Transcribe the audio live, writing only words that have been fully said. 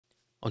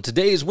On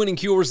today's Winning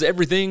Cures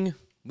Everything,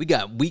 we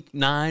got Week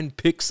 9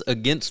 picks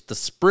against the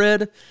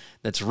spread.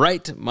 That's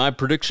right, my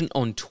prediction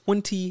on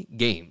 20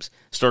 games,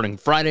 starting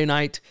Friday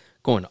night,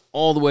 going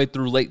all the way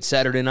through late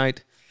Saturday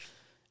night.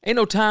 Ain't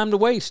no time to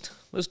waste.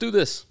 Let's do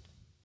this.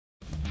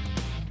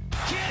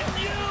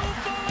 Can you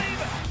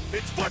believe it?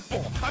 It's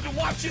football. I've been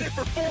watching it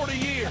for 40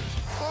 years.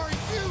 Are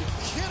you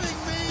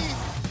kidding me?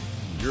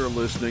 You're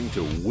listening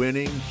to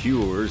Winning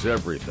Cures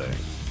Everything.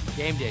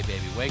 Game day,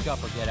 baby. Wake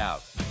up or get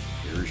out.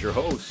 Here's your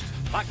host,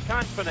 a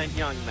confident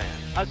young man,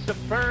 a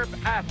superb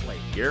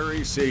athlete, Gary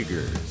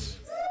Seegers.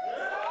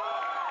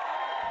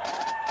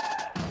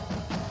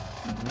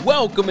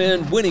 Welcome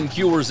in, Winning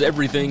Cures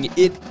Everything.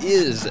 It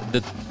is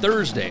the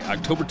Thursday,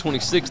 October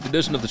 26th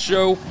edition of the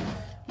show.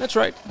 That's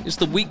right, it's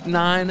the Week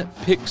 9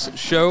 Picks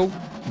show.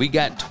 We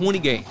got 20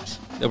 games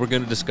that we're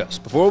going to discuss.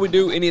 Before we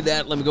do any of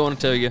that, let me go on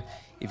and tell you,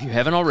 if you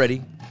haven't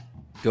already,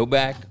 go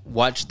back,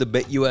 watch the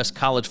BetUS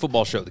College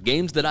Football show. The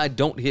games that I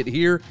don't hit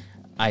here,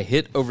 I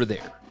hit over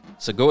there.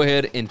 So go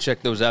ahead and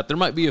check those out. There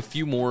might be a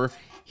few more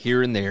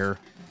here and there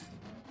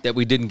that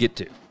we didn't get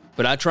to,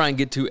 but I try and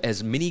get to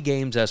as many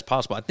games as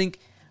possible. I think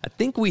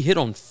we hit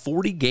on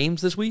 40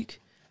 games this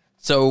week.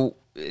 So,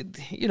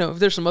 you know, if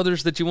there's some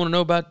others that you want to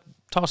know about,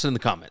 toss it in the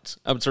comments.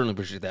 I would certainly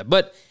appreciate that.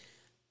 But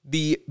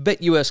the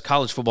BetUS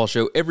College Football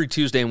show every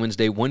Tuesday and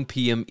Wednesday, 1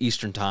 p.m.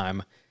 Eastern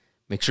Time.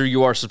 Make sure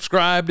you are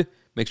subscribed.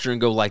 Make sure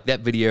and go like that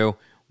video.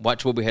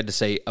 Watch what we had to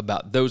say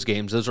about those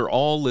games. Those are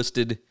all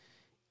listed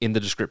in the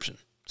description.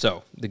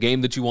 So the game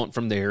that you want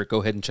from there,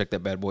 go ahead and check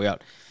that bad boy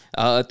out.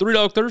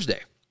 $3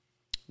 Thursday.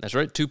 That's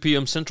right, 2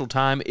 p.m. Central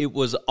Time. It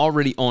was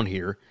already on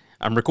here.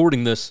 I'm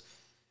recording this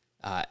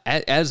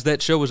as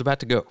that show was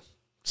about to go.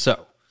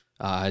 So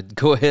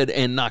go ahead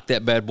and knock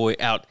that bad boy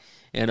out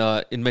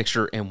and make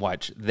sure and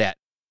watch that.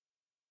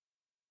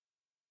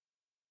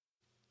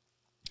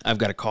 I've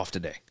got a cough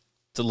today.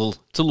 It's a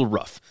little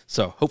rough.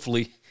 So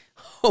hopefully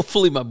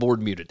my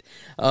board muted.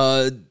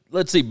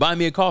 Let's see. Buy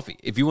me a coffee.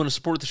 If you want to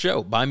support the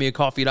show,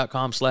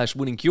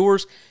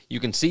 buymeacoffee.com/winningcures. You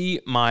can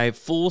see my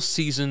full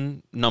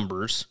season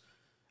numbers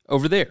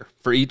over there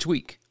for each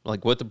week,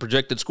 like what the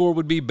projected score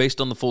would be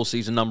based on the full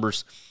season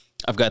numbers.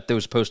 I've got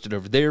those posted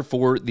over there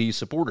for the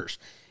supporters.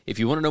 If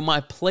you want to know my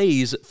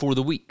plays for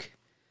the week,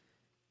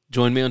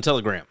 join me on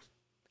Telegram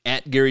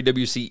at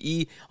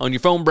GaryWCE. On your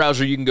phone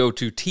browser, you can go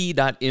to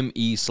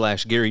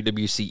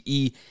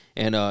t.me/GaryWCE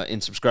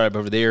and subscribe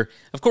over there.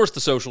 Of course, the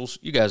socials,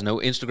 you guys know,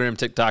 Instagram,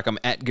 TikTok, I'm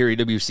at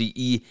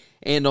GaryWCE,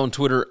 and on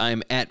Twitter,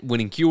 I'm at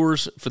Winning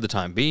Cures for the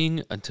time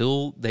being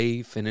until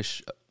they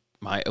finish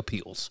my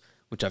appeals,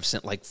 which I've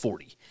sent like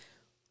 40.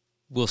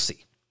 We'll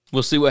see.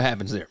 We'll see what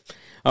happens there.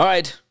 All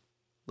right,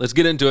 let's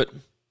get into it.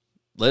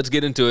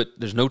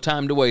 There's no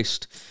time to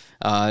waste.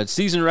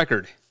 Season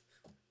record.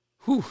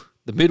 Whew.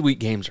 The midweek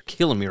games are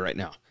killing me right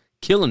now.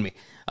 Killing me.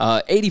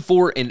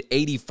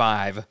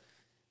 84-85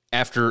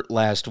 after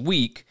last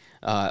week.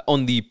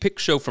 On the pick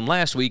show from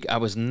last week, I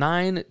was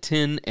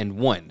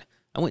 9-10-1.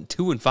 I went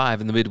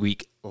 2-5 in the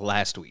midweek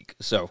last week.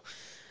 So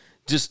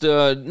just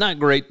not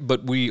great,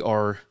 but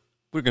we're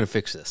going to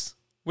fix this.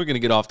 We're going to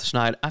get off the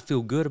schneid. I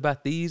feel good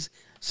about these.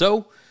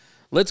 So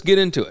let's get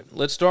into it.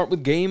 Let's start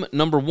with game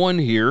number 1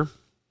 here.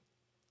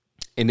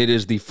 And it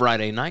is the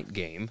Friday night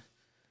game.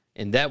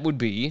 And that would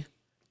be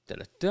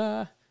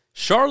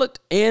Charlotte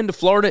and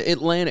Florida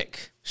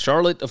Atlantic.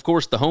 Charlotte, of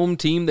course, the home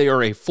team. They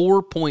are a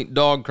 4-point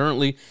dog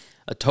currently.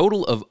 A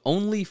total of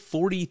only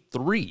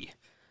 43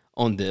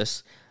 on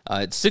this.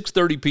 It's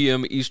 6:30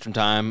 p.m.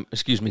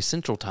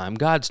 Central Time,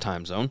 God's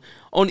time zone,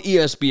 on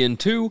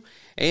ESPN2.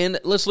 And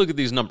let's look at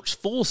these numbers.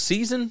 Full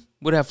season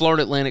would have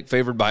Florida Atlantic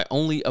favored by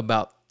only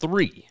about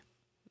 3.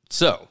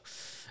 So,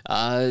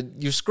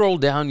 you scroll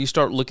down, you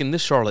start looking.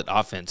 This Charlotte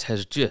offense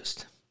has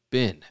just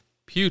been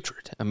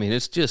putrid. I mean,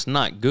 it's just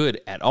not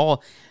good at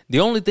all. The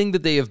only thing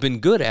that they have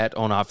been good at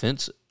on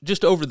offense,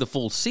 just over the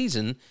full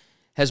season,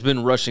 has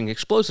been rushing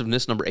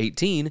explosiveness, number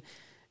 18.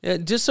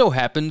 It just so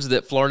happens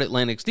that Florida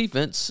Atlantic's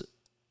defense,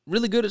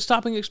 really good at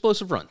stopping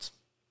explosive runs.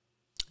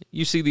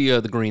 You see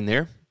the green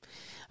there.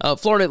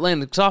 Florida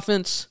Atlantic's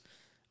offense,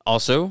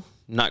 also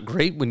not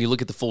great when you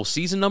look at the full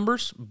season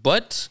numbers,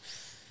 but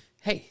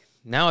hey,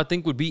 now I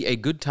think would be a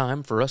good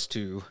time for us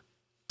to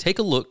take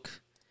a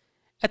look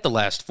at the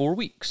last 4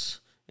 weeks.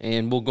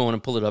 And we'll go on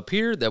and pull it up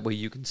here. That way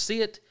you can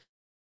see it.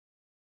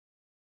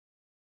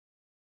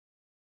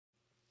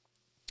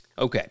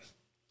 Okay.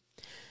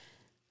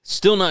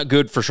 Still not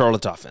good for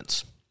Charlotte's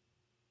offense.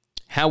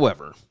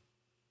 However,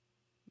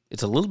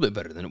 it's a little bit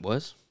better than it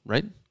was,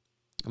 right?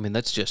 I mean,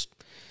 that's just,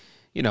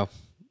 now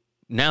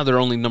they're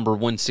only number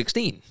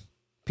 116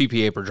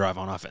 PPA per drive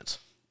on offense.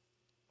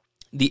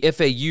 The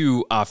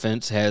FAU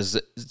offense has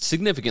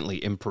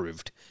significantly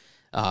improved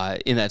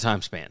in that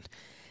time span.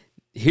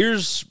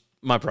 Here's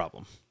my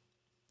problem.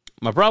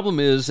 My problem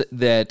is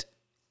that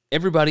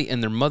everybody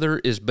and their mother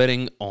is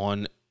betting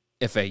on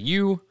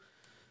FAU,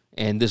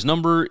 and this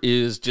number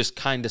is just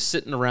kind of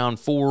sitting around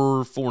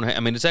 4.5.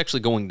 I mean, it's actually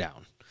going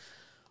down.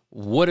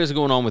 What is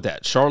going on with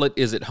that? Charlotte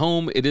is at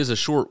home. It is a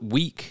short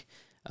week.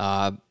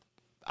 I'm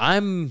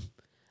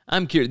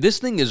I'm curious. This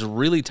thing is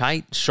really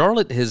tight.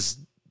 Charlotte has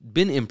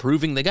been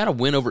improving. They got a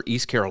win over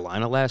East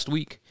Carolina last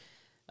week.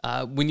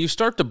 When you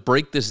start to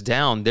break this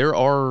down, there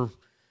are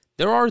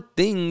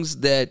things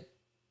that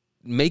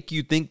make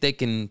you think they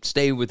can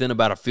stay within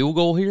about a field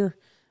goal here.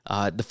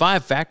 The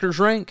 5 factors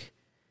rank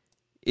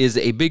is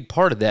a big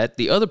part of that.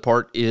 The other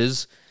part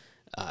is,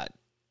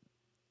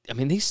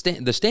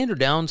 the standard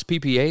downs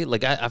PPA,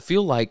 like I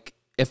feel like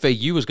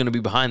FAU is going to be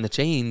behind the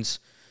chains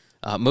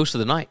most of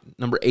the night.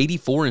 Number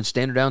 84 in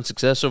standard down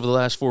success over the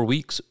last 4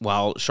 weeks,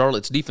 while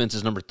Charlotte's defense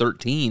is number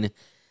 13.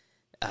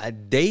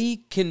 They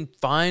can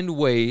find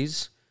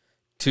ways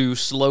to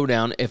slow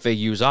down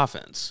FAU's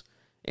offense.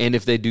 And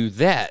if they do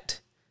that,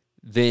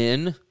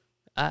 then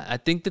I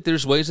think that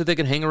there's ways that they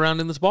can hang around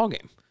in this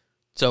ballgame.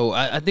 So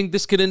I think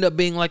this could end up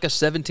being like a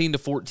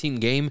 17-14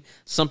 game,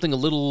 something a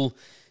little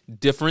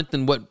different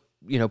than what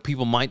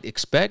people might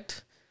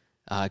expect,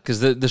 because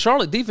the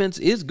Charlotte defense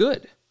is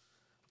good.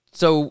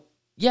 So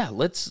yeah,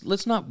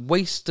 let's not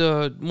waste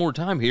more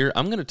time here.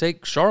 I'm going to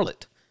take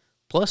Charlotte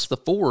plus the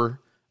 4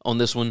 on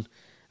this one.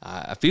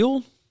 I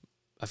feel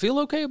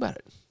okay about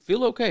it.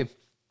 Feel okay.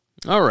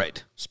 All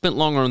right, spent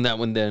longer on that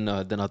one than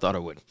I thought I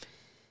would.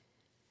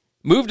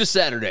 Move to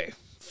Saturday.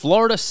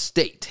 Florida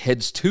State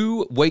heads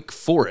to Wake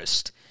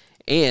Forest,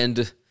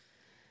 and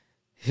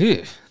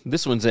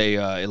this one's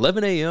a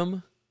 11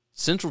 a.m.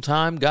 Central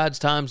Time, God's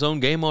Time Zone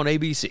game on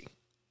ABC.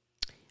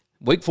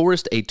 Wake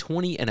Forest, a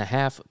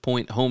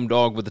 20.5-point home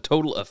dog with a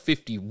total of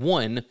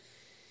 51.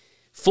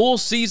 Full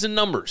season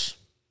numbers.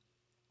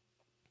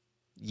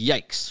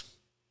 Yikes.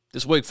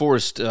 This Wake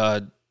Forest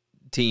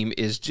team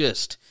is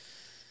just,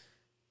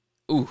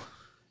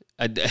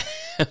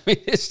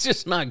 it's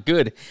just not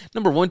good.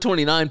 Number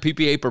 129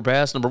 PPA per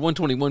pass, number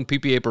 121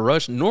 PPA per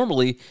rush.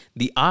 Normally,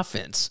 the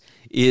offense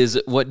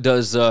is what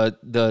does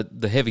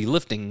the heavy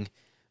lifting,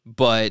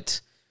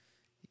 but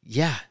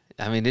yeah,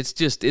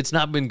 it's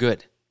not been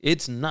good.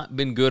 It's not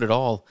been good at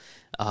all.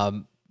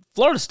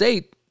 Florida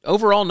State,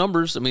 overall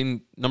numbers,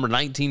 number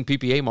 19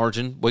 PPA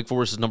margin. Wake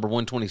Forest is number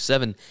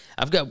 127.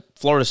 I've got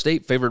Florida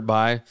State favored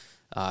by,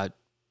 4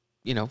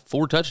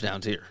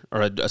 touchdowns here,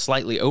 or a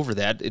slightly over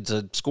that. It's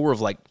a score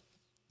of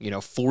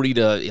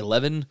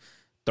 40-11,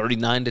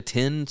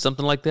 39-10,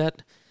 something like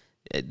that.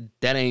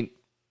 That ain't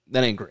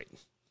great.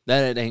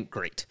 That ain't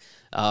great.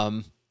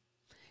 The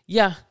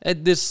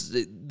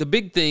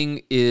big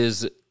thing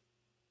is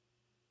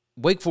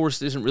Wake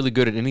Forest isn't really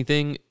good at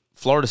anything.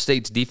 Florida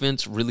State's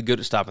defense really good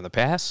at stopping the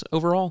pass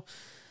overall.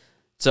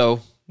 So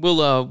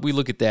we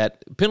look at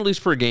that. Penalties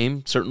per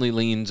game certainly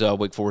leans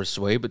Wake Forest's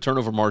way, but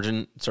turnover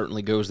margin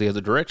certainly goes the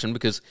other direction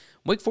because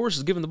Wake Forest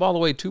is giving the ball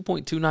away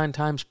 2.29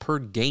 times per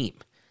game.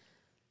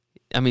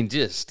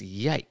 Just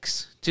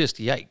yikes. Just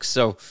yikes.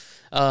 So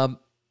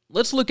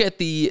let's look at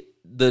the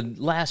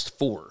last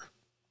 4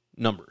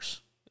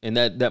 numbers, and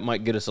that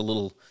might get us a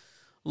little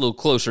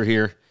closer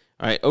here.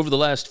 All right, over the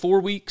last 4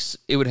 weeks,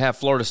 it would have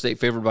Florida State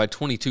favored by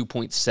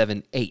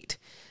 22.78.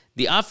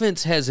 The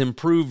offense has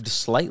improved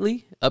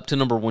slightly up to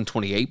number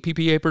 128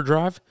 PPA per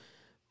drive,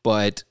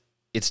 but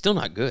it's still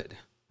not good.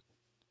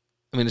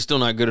 It's still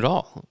not good at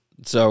all.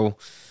 So,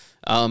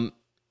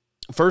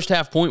 first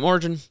half point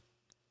margin,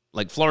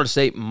 Florida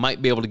State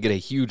might be able to get a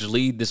huge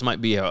lead. This might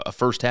be a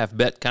first half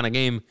bet kind of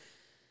game.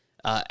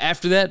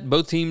 After that,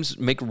 both teams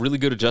make really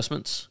good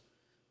adjustments.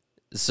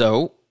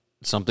 So,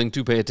 something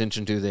to pay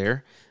attention to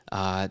there.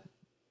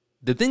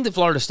 The thing that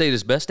Florida State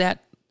is best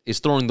at is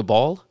throwing the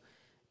ball.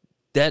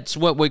 That's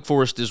what Wake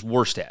Forest is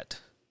worst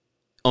at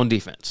on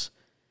defense.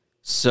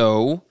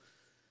 So,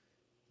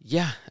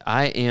 yeah,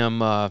 I am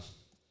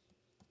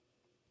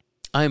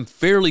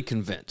fairly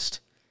convinced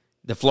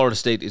that Florida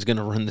State is going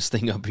to run this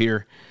thing up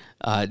here.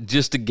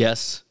 Just a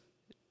guess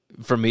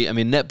from me.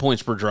 Net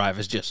points per drive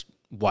is just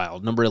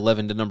wild. Number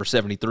 11 to number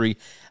 73.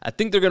 I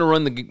think they're going to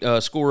run the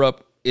score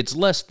up. It's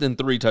less than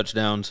 3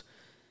 touchdowns.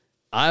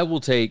 I will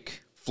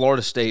take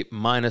Florida State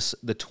minus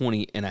the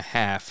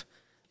 20.5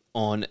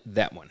 on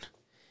that one.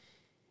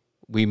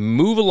 We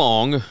move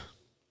along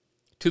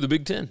to the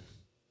Big Ten.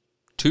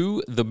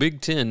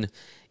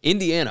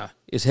 Indiana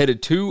is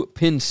headed to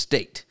Penn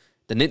State.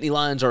 The Nittany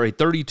Lions are a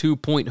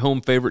 32-point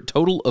home favorite,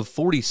 total of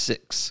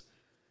 46.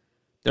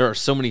 There are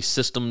so many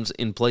systems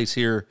in place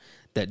here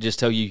that just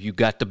tell you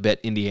got to bet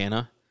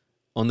Indiana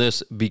on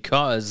this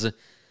because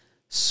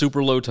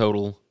super low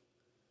total.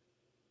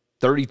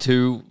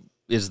 32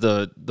 is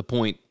the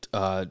point,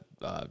 the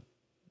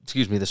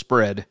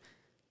spread.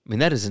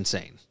 That is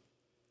insane.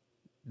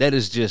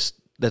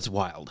 That's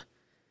wild.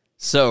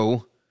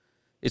 So,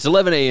 it's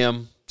 11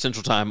 a.m.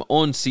 Central Time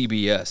on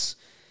CBS.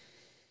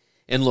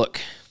 And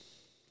look,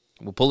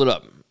 we'll pull it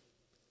up.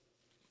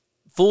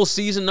 Full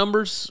season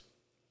numbers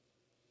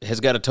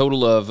has got a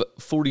total of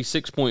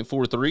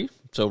 46.43,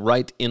 so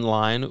right in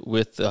line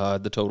with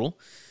the total.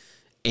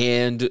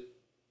 And,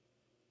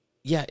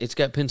 yeah, it's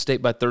got Penn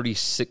State by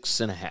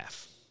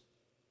 36.5.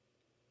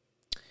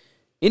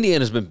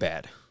 Indiana's been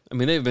bad.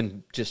 They've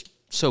been just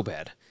so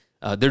bad.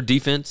 Their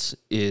defense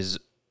is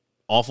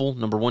awful.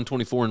 Number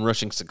 124 in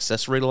rushing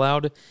success rate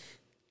allowed.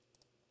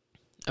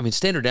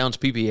 Standard downs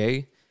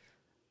PPA,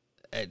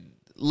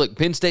 Look,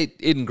 Penn State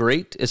isn't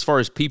great as far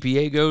as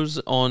PPA goes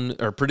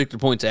or predicted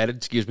points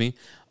added,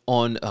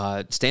 on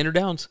standard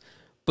downs,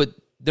 but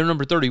they're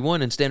number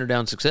 31 in standard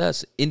down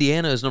success.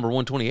 Indiana is number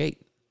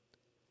 128.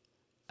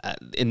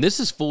 And this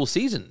is full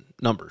season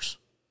numbers.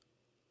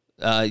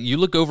 You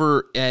look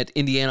over at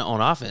Indiana on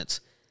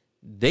offense,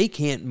 they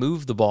can't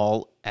move the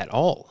ball at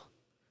all.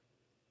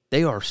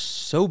 They are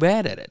so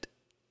bad at it.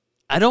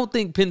 I don't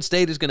think Penn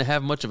State is going to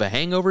have much of a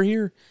hangover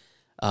here.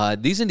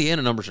 These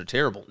Indiana numbers are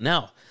terrible.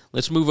 Now,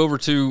 let's move over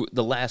to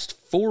the last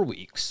 4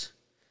 weeks.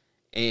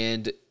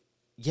 And,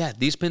 yeah,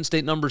 these Penn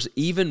State numbers,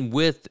 even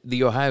with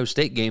the Ohio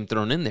State game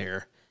thrown in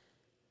there,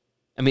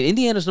 I mean,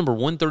 Indiana's number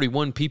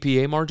 131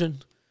 PPA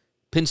margin.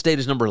 Penn State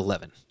is number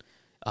 11.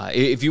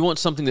 If you want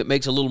something that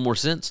makes a little more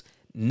sense,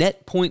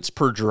 net points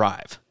per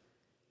drive.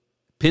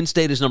 Penn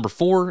State is number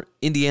 4.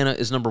 Indiana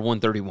is number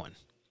 131.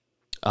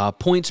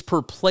 Points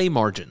per play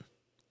margin.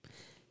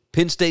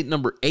 Penn State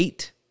number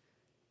 8.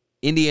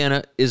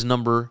 Indiana is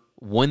number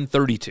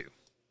 132.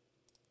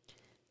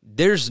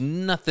 There's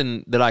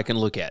nothing that I can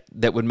look at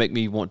that would make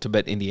me want to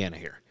bet Indiana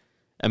here.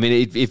 I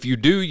mean, if you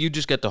do, you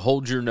just got to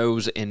hold your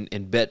nose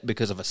and bet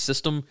because of a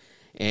system,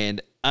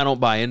 and I don't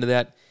buy into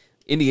that.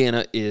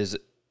 Indiana is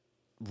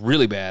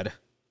really bad.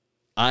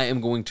 I am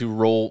going to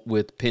roll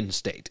with Penn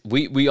State.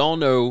 We all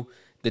know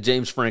that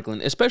James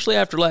Franklin, especially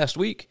after last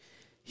week,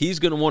 he's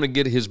going to want to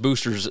get his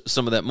boosters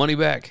some of that money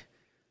back.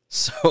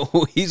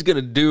 So he's going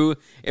to do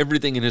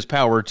everything in his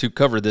power to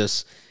cover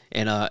this.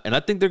 And I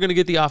think they're going to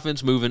get the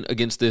offense moving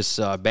against this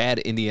bad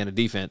Indiana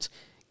defense.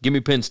 Give me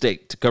Penn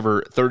State to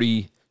cover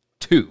 32.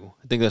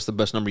 I think that's the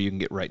best number you can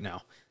get right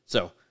now.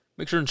 So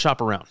make sure and shop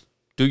around.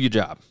 Do your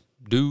job.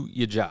 Do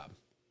your job.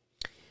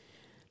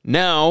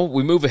 Now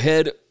we move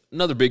ahead.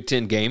 Another Big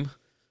Ten game.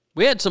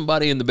 We had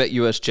somebody in the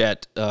BetUS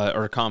chat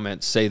or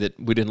comments say that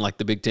we didn't like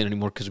the Big Ten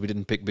anymore because we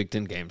didn't pick Big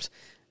Ten games.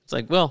 It's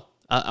like, well,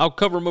 I'll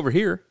cover them over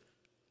here.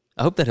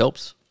 I hope that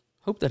helps.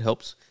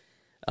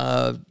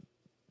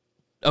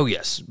 Oh,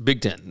 yes,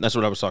 Big Ten. That's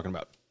what I was talking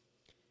about.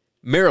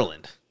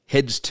 Maryland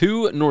heads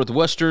to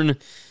Northwestern,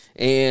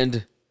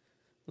 and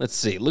let's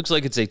see. Looks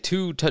like it's a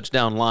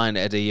 2-touchdown line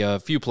at a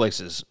few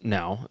places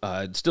now.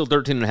 It's still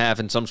 13.5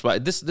 in some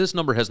spots. This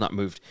number has not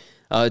moved.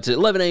 It's at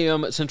 11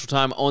 a.m. Central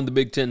Time on the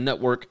Big Ten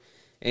Network,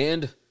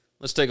 and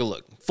let's take a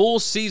look. Full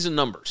season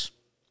numbers.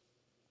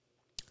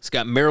 It's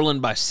got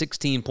Maryland by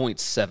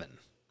 16.7,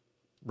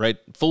 right?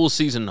 Full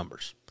season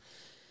numbers.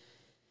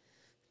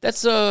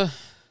 That's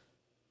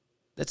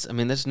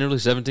nearly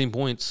 17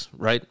 points,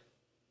 right?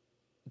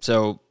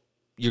 So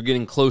you're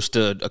getting close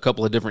to a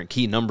couple of different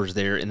key numbers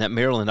there, and that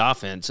Maryland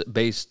offense,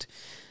 based,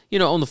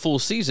 on the full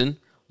season,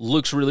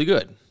 looks really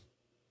good.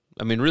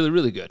 I mean, really,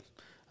 really good.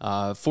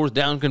 Fourth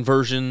down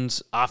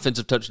conversions,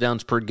 offensive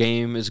touchdowns per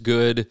game is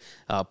good.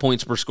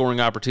 Points per scoring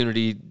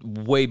opportunity,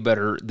 way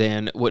better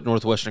than what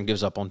Northwestern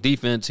gives up on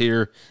defense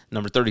here,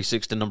 number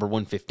 36 to number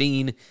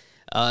 115.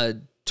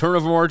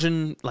 Turnover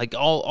margin, like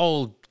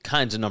all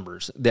kinds of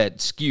numbers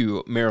that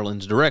skew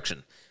Maryland's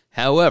direction.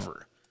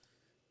 However,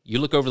 you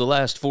look over the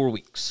last 4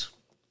 weeks,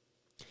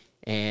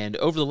 and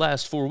over the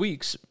last 4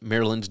 weeks,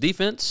 Maryland's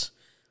defense,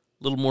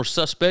 a little more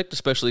suspect,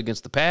 especially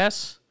against the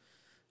pass.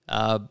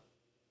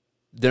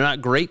 They're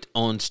not great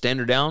on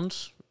standard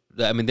downs.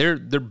 I mean, they're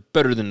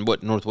better than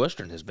what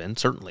Northwestern has been,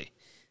 certainly.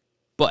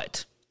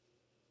 But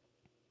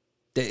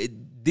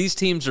these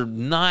teams are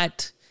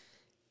not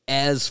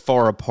as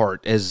far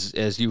apart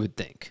as you would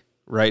think,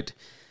 right?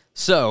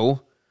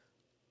 So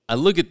I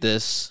look at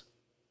this.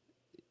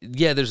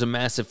 Yeah, there's a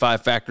massive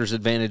 5 factors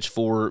advantage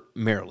for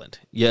Maryland.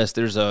 Yes,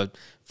 there's a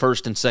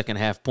first and second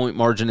half point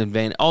margin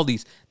advantage.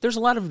 There's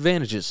a lot of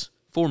advantages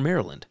for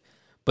Maryland.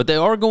 But they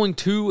are going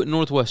to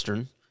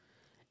Northwestern,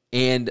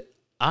 and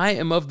I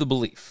am of the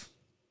belief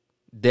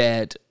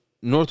that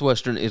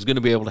Northwestern is going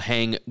to be able to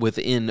hang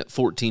within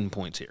 14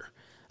 points here.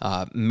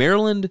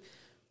 Maryland,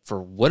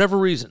 for whatever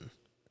reason,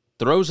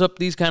 throws up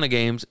these kind of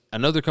games. I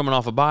know they're coming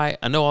off a bye.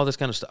 I know all this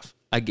kind of stuff.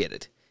 I get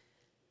it.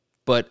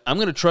 But I'm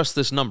going to trust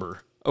this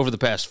number over the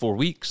past 4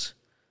 weeks.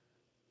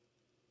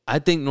 I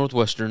think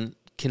Northwestern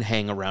can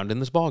hang around in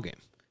this ballgame.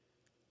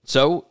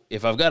 So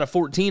if I've got a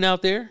 14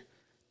 out there,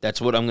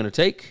 that's what I'm going to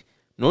take.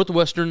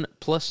 Northwestern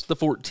plus the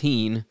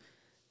 14.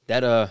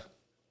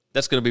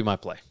 That's going to be my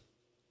play.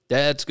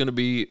 That's going to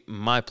be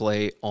my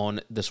play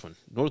on this one.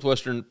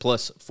 Northwestern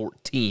plus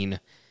 14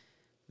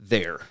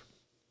 there.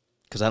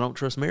 Because I don't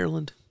trust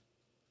Maryland.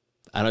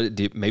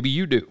 Maybe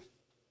you do.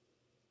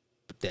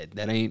 But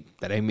that ain't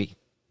me.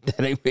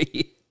 That ain't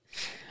me.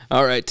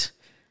 All right.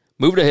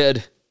 Moving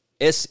ahead.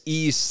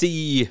 SEC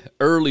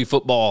early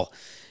football.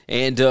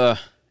 And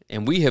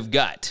we have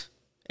got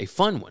a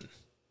fun one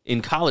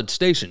in College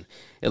Station.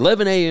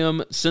 11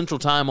 a.m. Central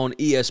Time on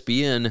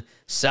ESPN.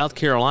 South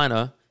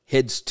Carolina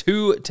heads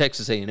to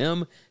Texas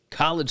A&M.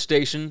 College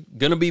Station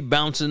going to be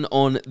bouncing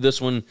on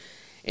this one.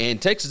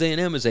 And Texas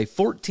A&M is a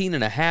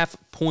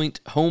 14.5-point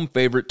home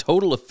favorite.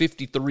 Total of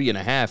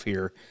 53.5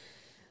 here.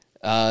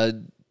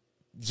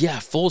 Yeah,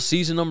 full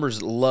season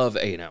numbers, love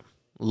A&M.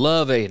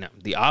 Love A&M.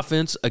 The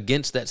offense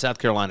against that South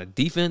Carolina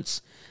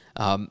defense.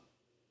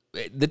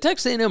 the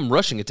Texas A&M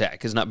rushing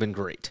attack has not been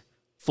great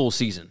full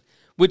season,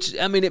 which,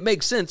 I mean, it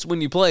makes sense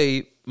when you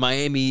play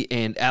Miami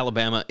and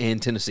Alabama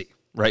and Tennessee,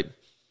 right?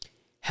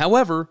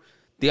 However,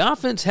 the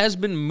offense has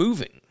been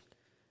moving.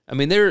 I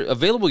mean, their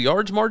available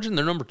yards margin,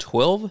 they're number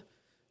 12,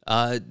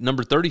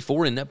 number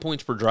 34 in net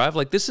points per drive.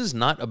 Like, this is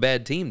not a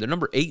bad team. They're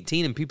number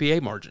 18 in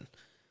PPA margin.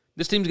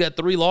 This team's got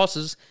 3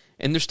 losses,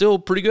 and they're still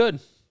pretty good.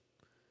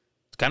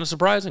 It's kind of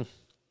surprising.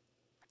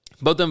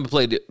 Both of them have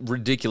played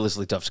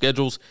ridiculously tough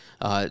schedules.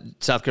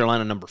 South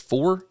Carolina number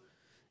 4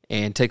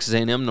 and Texas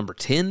A&M number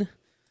 10.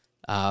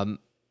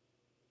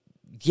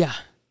 Yeah,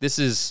 this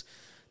is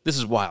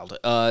wild.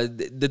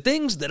 The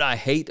things that I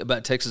hate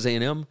about Texas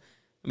A&M,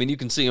 I mean, you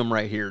can see them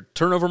right here.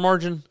 Turnover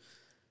margin,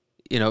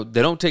 they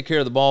don't take care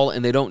of the ball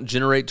and they don't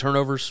generate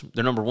turnovers.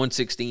 They're number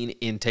 116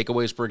 in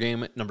takeaways per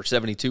game, number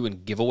 72 in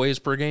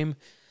giveaways per game.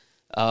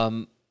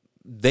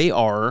 They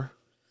are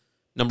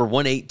number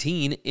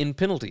 118 in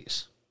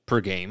penalties per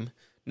game.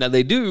 Now,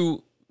 they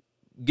do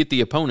get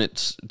the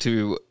opponents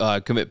to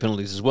commit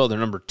penalties as well. They're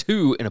number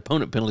 2 in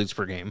opponent penalties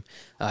per game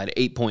at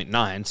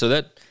 8.9. So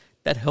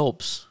that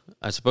helps,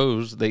 I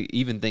suppose. They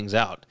even things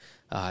out.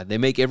 They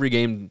make every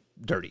game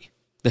dirty.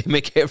 They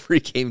make every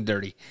game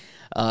dirty.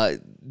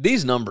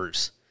 These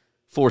numbers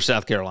for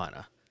South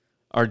Carolina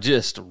are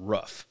just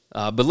rough.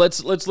 But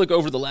let's look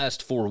over the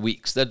last 4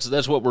 weeks.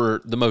 That's what we're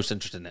the most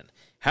interested in.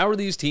 How are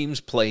these teams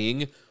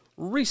playing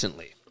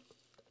recently?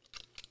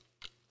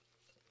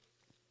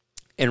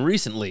 And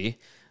recently,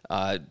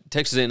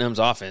 Texas A&M's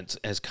offense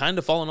has kind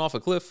of fallen off a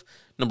cliff.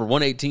 Number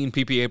 118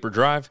 PPA per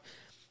drive.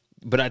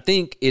 But I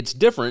think it's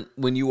different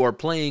when you are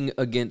playing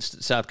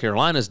against South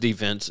Carolina's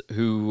defense,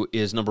 who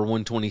is number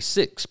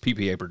 126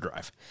 PPA per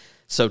drive.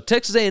 So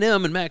Texas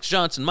A&M and Max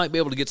Johnson might be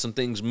able to get some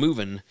things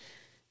moving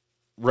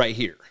right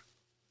here.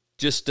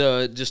 Just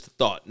a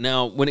thought.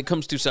 Now, when it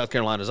comes to South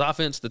Carolina's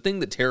offense, the thing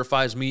that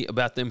terrifies me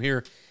about them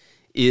here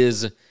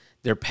is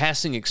their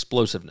passing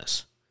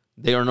explosiveness.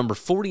 They are number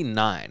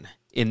 49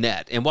 in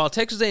that. And while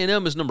Texas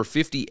A&M is number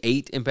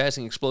 58 in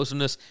passing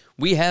explosiveness,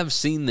 we have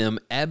seen them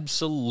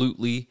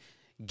absolutely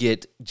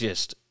get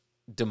just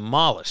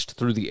demolished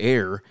through the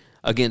air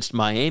against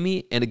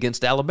Miami and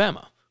against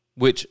Alabama,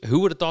 which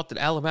who would have thought that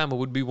Alabama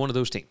would be one of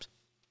those teams?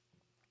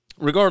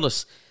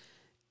 Regardless,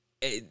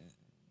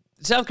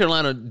 South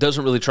Carolina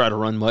doesn't really try to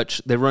run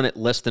much. They run it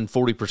less than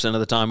 40% of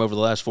the time over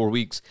the last 4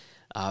 weeks.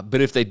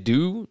 But if they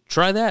do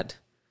try that,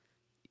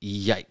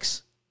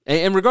 yikes.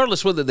 And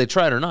regardless whether they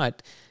try it or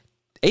not,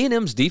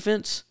 A&M's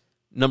defense,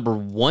 number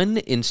 1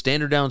 in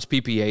standard downs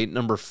PPA,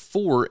 number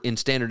 4 in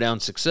standard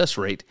down success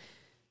rate.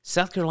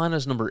 South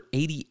Carolina's number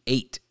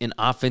 88 in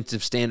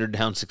offensive standard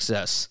down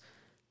success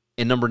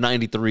and number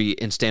 93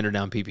 in standard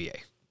down PPA.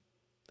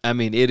 I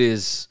mean, it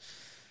is,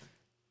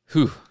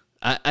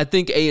 I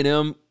think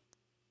A&M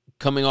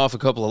coming off a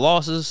couple of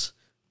losses,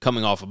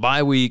 coming off a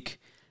bye week,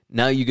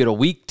 now you get a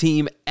weak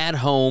team at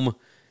home,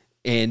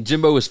 and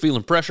Jimbo is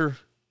feeling pressure.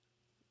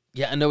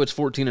 Yeah, I know it's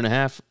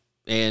 14.5,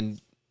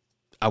 and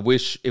I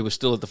wish it was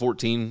still at the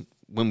 14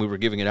 when we were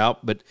giving it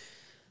out, but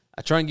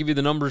I try and give you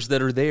the numbers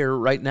that are there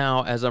right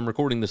now as I'm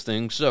recording this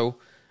thing. So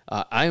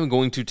I am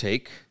going to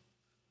take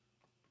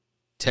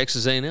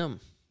Texas A&M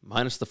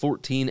minus the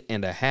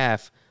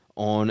 14.5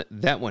 on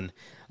that one.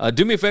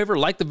 Do me a favor,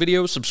 like the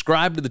video,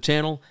 subscribe to the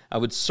channel. I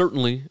would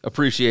certainly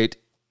appreciate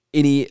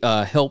any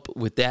help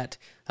with that.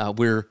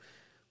 We're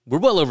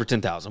well over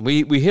 10,000.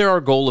 We hit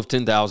our goal of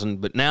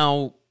 10,000, but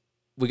now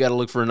we got to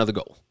look for another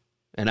goal.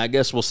 And I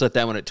guess we'll set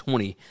that one at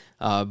 20.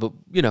 But,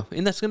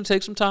 and that's going to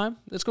take some time.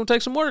 It's going to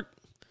take some work.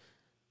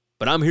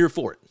 But I'm here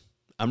for it.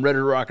 I'm ready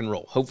to rock and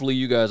roll. Hopefully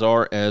you guys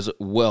are as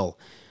well.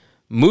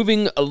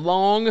 Moving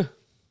along,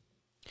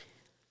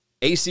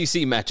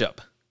 ACC matchup.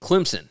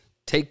 Clemson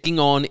taking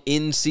on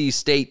NC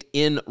State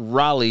in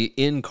Raleigh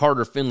in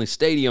Carter Finley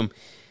Stadium.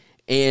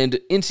 And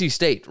NC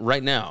State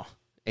right now,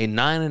 a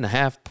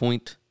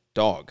 9.5-point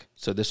dog.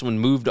 So this one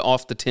moved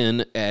off the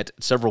 10 at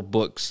several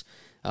books.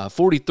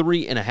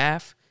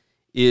 43.5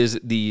 is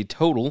the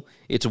total.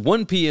 It's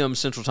 1 p.m.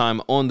 Central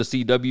Time on the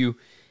CW.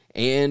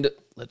 And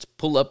let's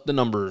pull up the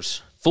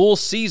numbers. Full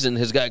season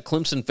has got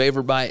Clemson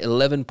favored by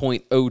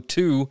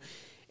 11.02.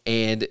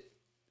 And,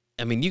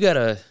 I mean, you got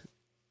to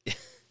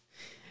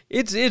 –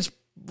 it's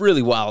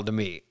really wild to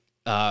me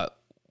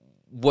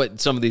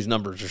what some of these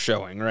numbers are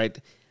showing, right?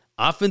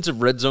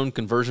 Offensive red zone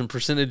conversion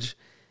percentage,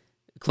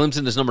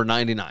 Clemson is number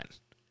 99.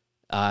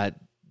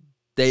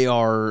 They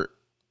are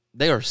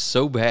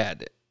so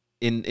bad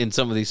in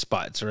some of these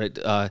spots, right?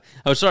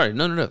 Sorry.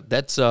 No.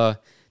 That's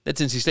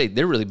NC State.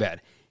 They're really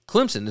bad.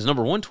 Clemson is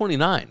number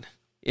 129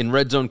 in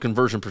red zone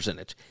conversion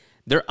percentage.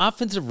 Their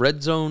offensive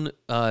red zone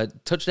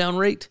touchdown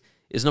rate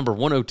is number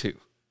 102.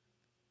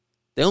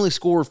 They only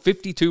score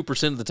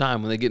 52% of the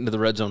time when they get into the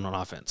red zone on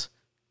offense.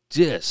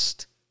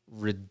 Just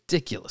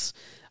ridiculous.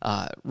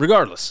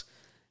 Regardless,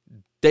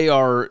 they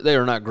are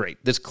not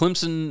great. This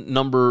Clemson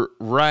number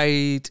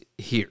right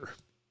here.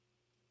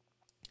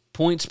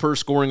 Points per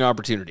scoring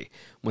opportunity.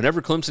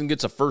 Whenever Clemson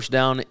gets a first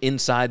down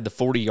inside the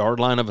 40-yard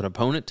line of an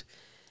opponent,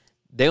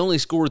 they only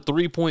score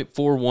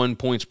 3.41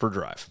 points per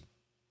drive.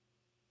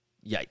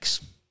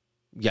 Yikes.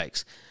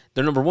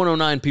 They're number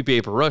 109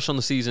 PPA per rush on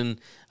the season.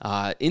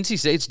 NC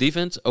State's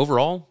defense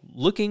overall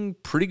looking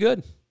pretty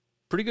good.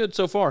 Pretty good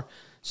so far.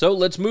 So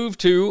let's move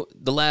to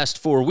the last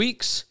 4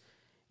 weeks,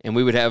 and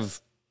we would have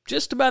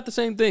just about the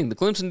same thing. The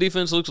Clemson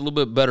defense looks a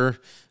little bit better.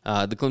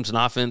 The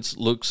Clemson offense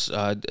looks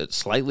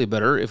slightly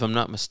better, if I'm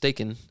not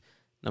mistaken.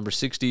 Number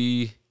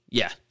 60,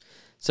 yeah.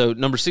 So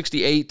number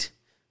 68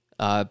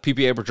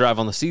 PPA per drive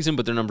on the season,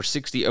 but they're number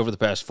 60 over the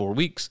past 4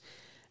 weeks.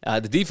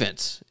 The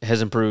defense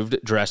has improved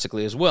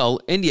drastically as well,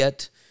 and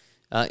yet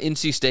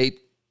NC State,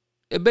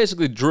 it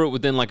basically drew it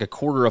within like a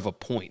quarter of a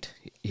point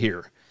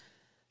here.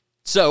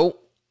 So,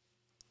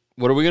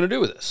 what are we going to do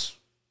with this?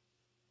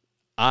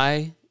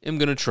 I am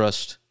going to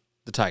trust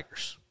the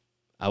Tigers.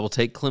 I will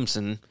take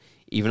Clemson,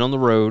 even on the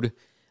road.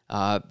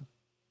 I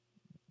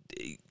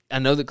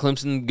know that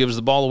Clemson gives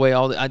the ball away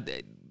I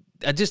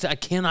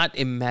cannot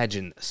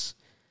imagine this.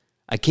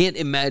 I can't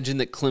imagine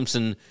that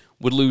Clemson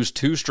would lose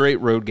 2 straight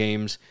road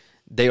games.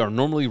 They are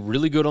normally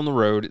really good on the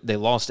road. They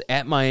lost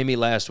at Miami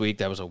last week.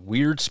 That was a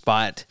weird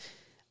spot.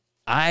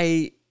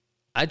 I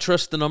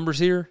trust the numbers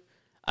here.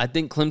 I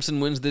think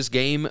Clemson wins this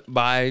game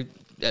by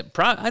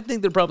I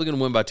think they're probably going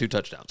to win by 2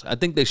 touchdowns. I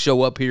think they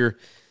show up here.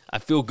 I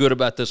feel good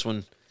about this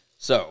one.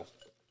 So,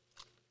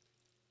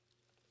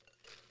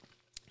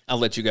 I'll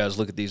let you guys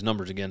look at these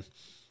numbers again.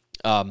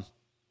 Yeah.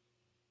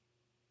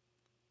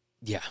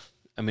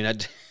 I mean,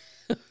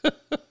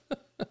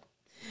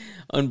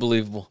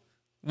 unbelievable.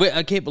 Wait,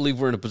 I can't believe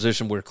we're in a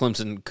position where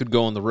Clemson could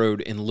go on the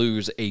road and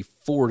lose a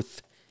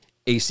 4th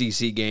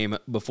ACC game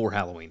before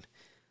Halloween.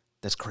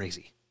 That's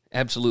crazy.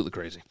 Absolutely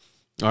crazy.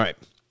 All right.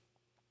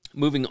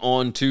 Moving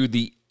on to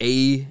the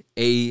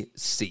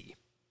AAC.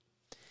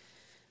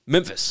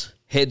 Memphis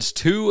heads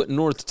to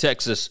North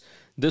Texas.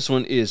 This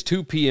one is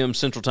 2 p.m.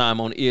 Central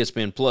Time on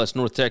ESPN+.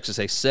 North Texas,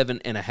 a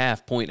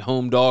 7.5-point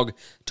home dog.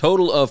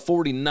 Total of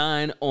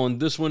 49 on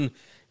this one.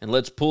 And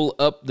let's pull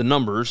up the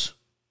numbers.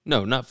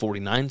 No, not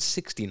 49,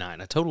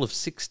 69. A total of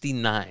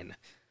 69.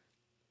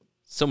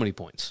 So many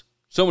points.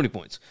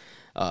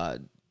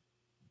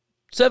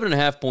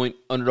 7.5-point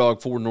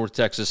underdog for North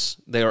Texas.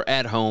 They are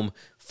at home.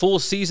 Full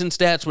season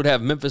stats would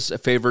have Memphis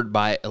favored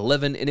by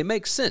 11, and it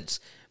makes sense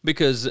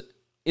because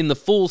in the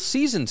full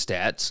season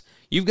stats,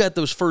 you've got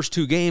those first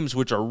 2 games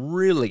which are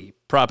really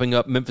propping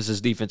up Memphis's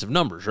defensive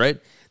numbers,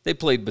 right? They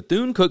played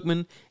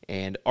Bethune-Cookman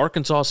and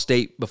Arkansas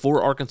State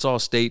before Arkansas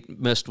State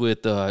messed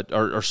with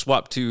or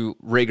swapped to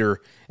Rager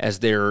as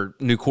their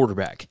new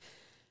quarterback.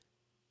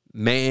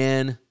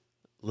 Man,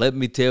 let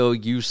me tell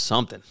you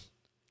something.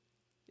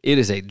 It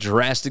is a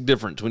drastic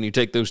difference when you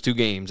take those 2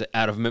 games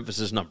out of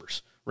Memphis's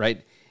numbers,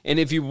 right? And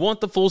if you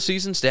want the full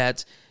season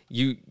stats,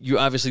 you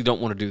obviously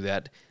don't want to do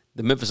that.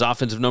 The Memphis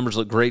offensive numbers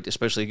look great,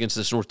 especially against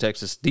this North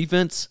Texas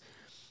defense.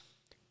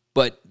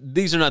 But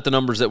these are not the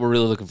numbers that we're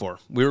really looking for.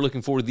 We're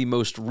looking for the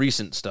most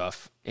recent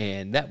stuff,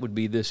 and that would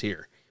be this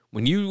here.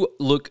 When you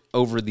look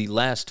over the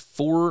last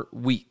 4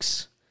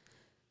 weeks,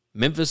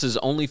 Memphis is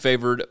only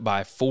favored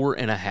by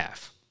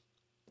 4.5.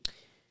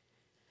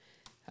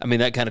 I mean,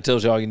 that kind of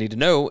tells you all you need to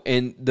know.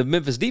 And the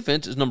Memphis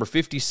defense is number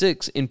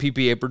 56 in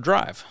PPA per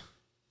drive,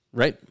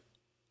 right?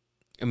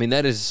 I mean,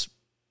 that is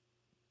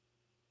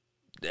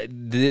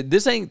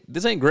this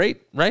ain't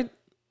great, right?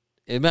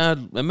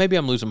 Maybe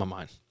I'm losing my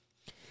mind.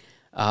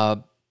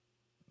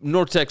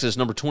 North Texas,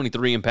 number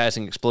 23 in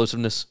passing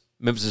explosiveness.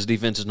 Memphis'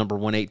 defense is number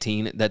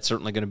 118. That's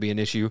certainly going to be an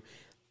issue.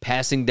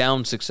 Passing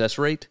down success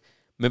rate.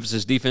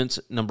 Memphis' defense,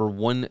 number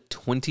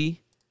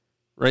 120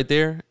 right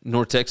there.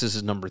 North Texas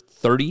is number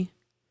 30.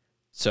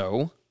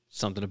 So,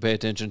 something to pay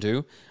attention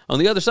to. On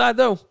the other side,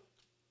 though,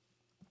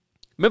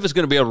 Memphis is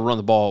going to be able to run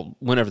the ball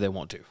whenever they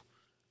want to.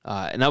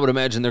 And I would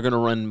imagine they're going to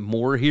run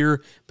more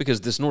here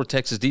because this North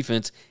Texas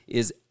defense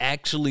is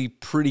actually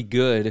pretty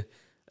good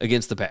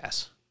against the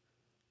pass.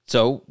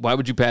 So, why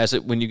would you pass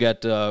it when you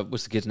got,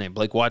 what's the kid's name,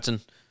 Blake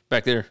Watson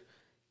back there?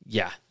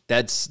 Yeah,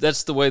 that's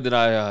the way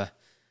that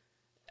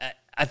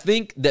I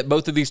think that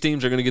both of these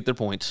teams are going to get their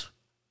points.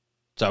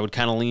 So I would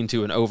kind of lean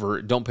to an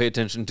over. Don't pay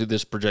attention to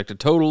this projected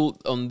total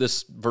on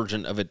this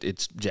version of it.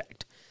 It's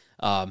jacked.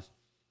 But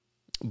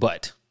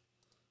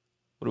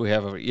what do we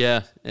have over?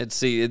 Yeah, let's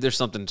see. There's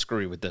something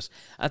screwy with this.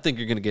 I think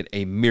you're going to get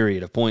a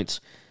myriad of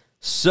points.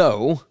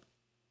 So,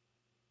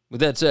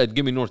 with that said,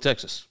 give me North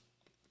Texas.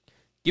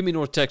 Give me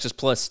North Texas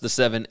plus the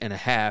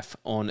 7.5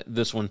 on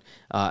this one.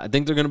 I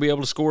think they're going to be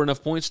able to score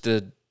enough points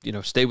to,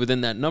 stay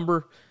within that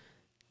number.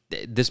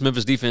 This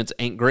Memphis defense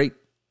ain't great,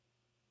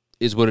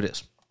 is what it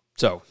is.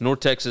 So,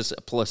 North Texas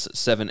plus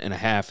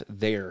 7.5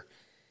 there.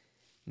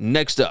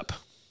 Next up,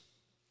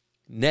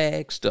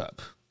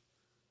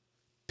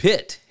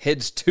 Pitt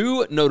heads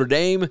to Notre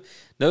Dame.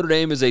 Notre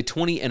Dame is a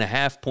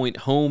 20.5-point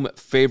home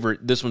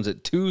favorite. This one's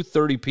at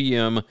 2:30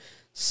 p.m.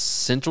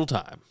 Central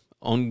Time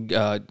on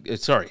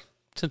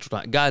Central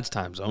Time, God's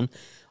time zone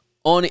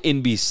on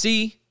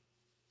NBC.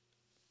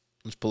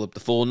 Let's pull up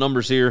the full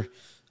numbers here.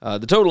 The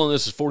total on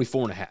this is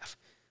 44.5.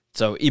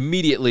 So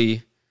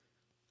immediately,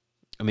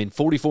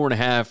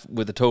 44.5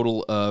 with a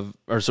total of,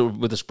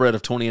 with a spread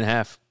of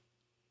 20.5.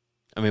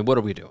 What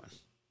are we doing?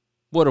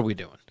 What are we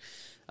doing?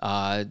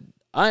 I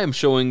am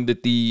showing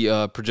that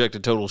the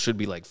projected total should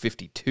be like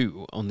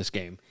 52 on this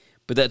game,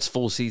 but that's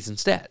full season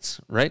stats,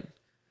 right?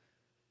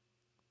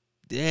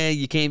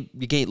 You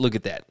can't look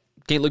at that.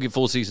 Can't look at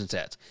full season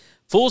stats.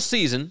 Full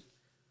season,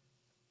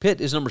 Pitt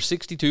is number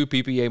 62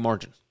 PPA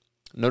margin.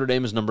 Notre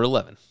Dame is number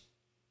 11.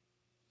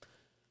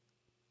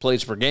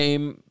 Plays per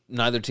game,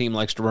 neither team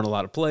likes to run a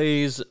lot of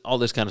plays, all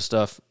this kind of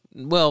stuff.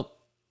 Well,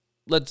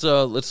 let's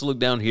look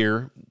down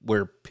here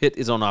where Pitt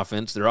is on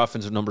offense. Their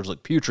offensive numbers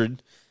look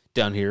putrid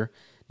down here.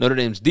 Notre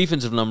Dame's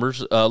defensive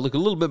numbers look a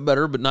little bit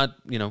better, but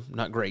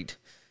not great.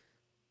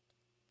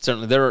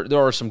 Certainly,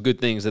 there are some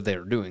good things that they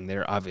are doing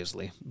there,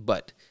 obviously.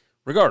 But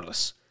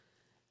regardless,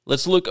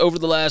 let's look over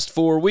the last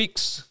 4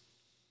 weeks.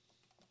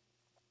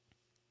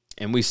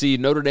 And we see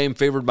Notre Dame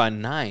favored by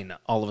 9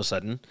 all of a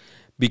sudden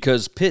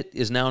because Pitt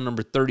is now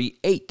number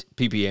 38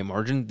 PPA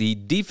margin. The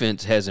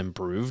defense has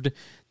improved.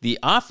 The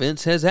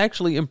offense has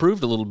actually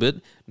improved a little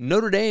bit.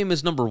 Notre Dame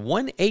is number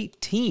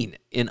 118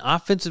 in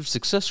offensive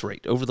success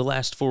rate over the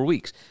last 4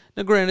 weeks.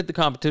 Now, granted, the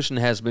competition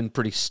has been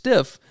pretty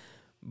stiff,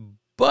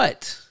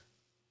 but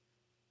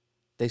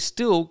they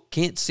still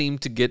can't seem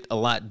to get a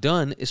lot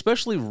done,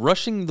 especially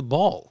rushing the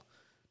ball.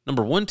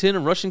 Number 110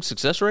 in rushing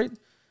success rate.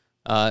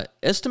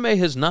 Estime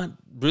has not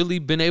really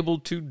been able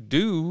to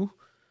do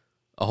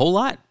a whole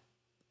lot.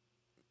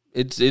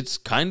 It's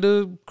kind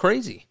of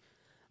crazy.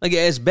 Like,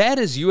 as bad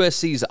as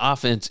USC's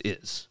offense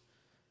is,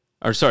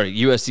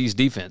 USC's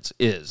defense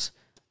is,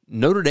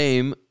 Notre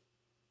Dame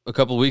a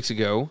couple weeks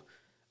ago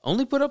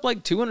only put up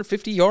like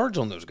 250 yards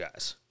on those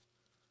guys.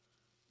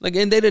 Like,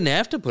 and they didn't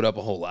have to put up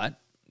a whole lot,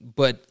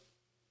 but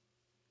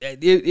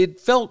it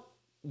felt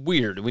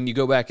weird when you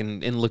go back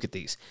and look at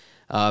these.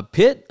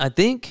 Pitt, I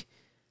think,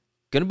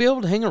 going to be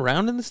able to hang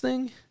around in this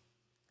thing.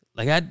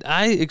 Like,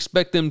 I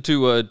expect them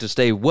to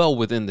stay well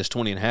within this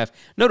 20.5.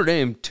 Notre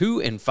Dame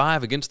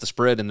 2-5 against the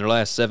spread in their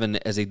last 7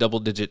 as a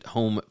double-digit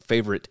home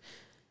favorite,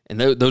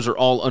 and those are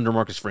all under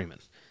Marcus Freeman.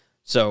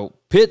 So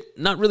Pitt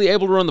not really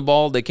able to run the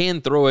ball. They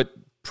can throw it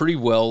pretty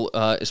well,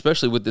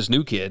 especially with this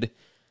new kid.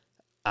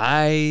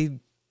 I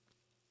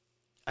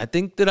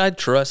think that I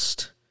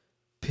trust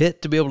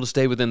Pitt to be able to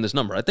stay within this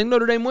number. I think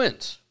Notre Dame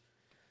wins,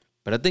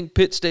 but I think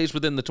Pitt stays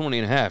within the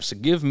 20.5. So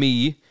give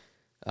me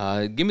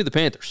the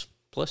Panthers.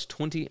 Plus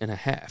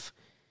 20.5.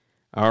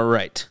 All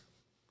right.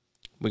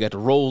 We got to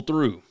roll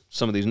through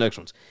some of these next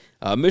ones.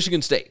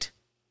 Michigan State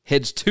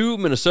heads to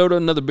Minnesota,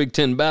 another Big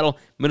Ten battle.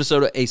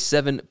 Minnesota, a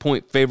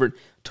 7-point favorite,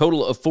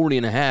 total of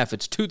 40.5.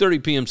 It's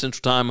 2:30 p.m.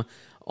 Central Time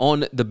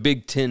on the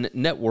Big Ten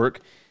Network.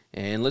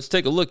 And let's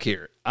take a look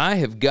here. I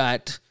have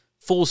got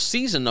full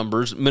season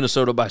numbers,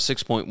 Minnesota by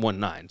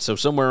 6.19. So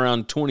somewhere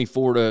around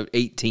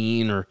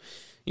 24-18 or,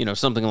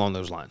 something along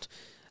those lines.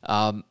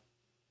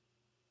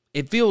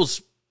 It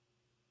feels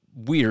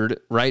weird,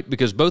 right?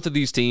 Because both of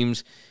these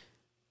teams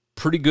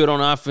pretty good on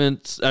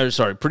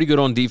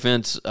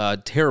defense,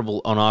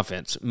 terrible on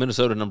offense.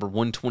 Minnesota number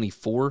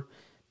 124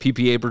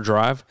 PPA per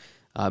drive.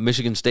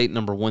 Michigan State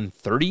number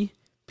 130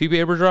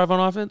 PPA per drive on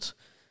offense.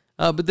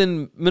 But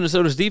then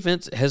Minnesota's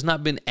defense has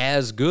not been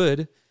as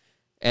good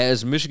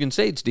as Michigan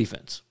State's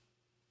defense.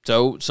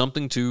 So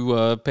something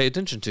to pay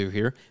attention to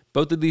here.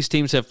 Both of these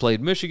teams have played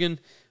Michigan.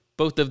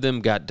 Both of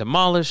them got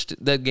demolished.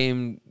 That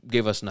game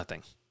gave us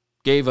nothing.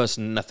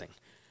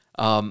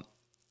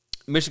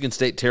 Michigan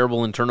State,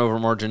 terrible in turnover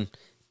margin,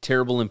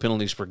 terrible in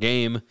penalties per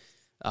game.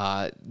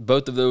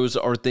 Both of those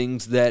are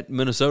things that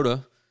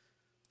Minnesota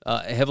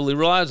heavily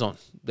relies on.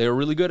 They are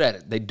really good at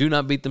it. They do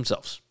not beat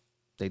themselves.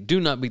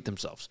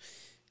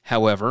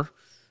 However,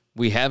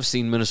 we have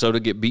seen Minnesota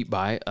get beat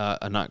by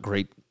a not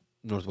great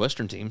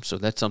Northwestern team, so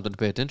that's something to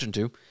pay attention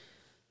to.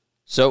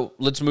 So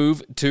let's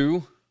move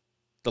to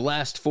the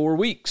last 4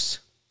 weeks.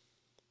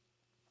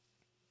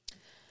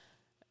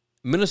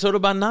 Minnesota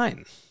by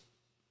 9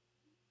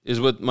 is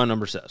what my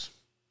number says.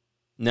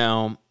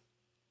 Now,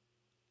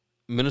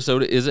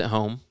 Minnesota is at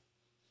home,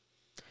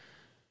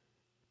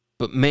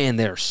 but man,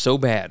 they're so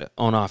bad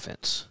on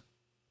offense.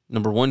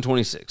 Number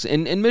 126.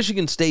 And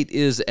Michigan State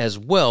is as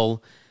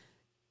well.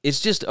 It's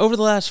just over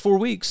the last 4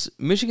 weeks,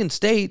 Michigan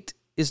State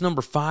is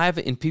number 5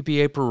 in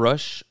PPA per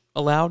rush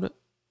allowed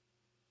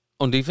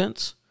on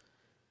defense.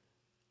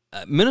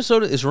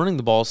 Minnesota is running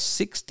the ball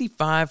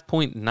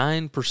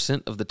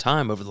 65.9% of the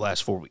time over the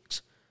last 4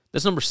 weeks.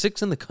 That's number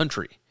 6 in the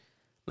country.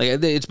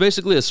 Like, it's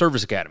basically a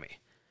service academy.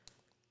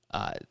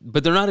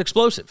 But they're not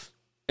explosive,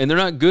 and they're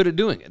not good at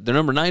doing it. They're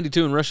number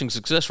 92 in rushing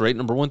success rate,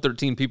 number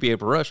 113 PPA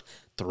per rush.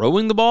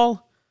 Throwing the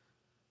ball,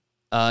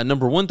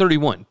 number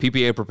 131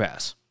 PPA per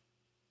pass.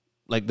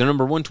 Like, they're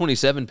number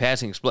 127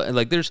 passing.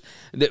 Like, there's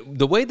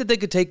the way that they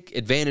could take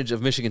advantage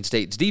of Michigan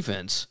State's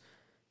defense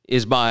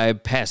is by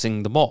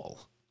passing the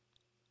ball.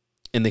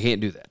 And they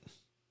can't do that.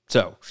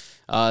 So,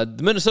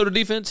 the Minnesota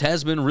defense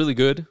has been really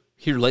good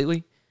here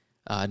lately.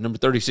 Number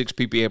 36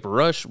 PPA per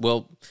rush.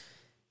 Well,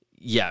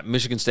 yeah,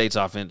 Michigan State's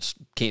offense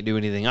can't do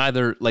anything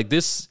either. Like,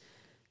 this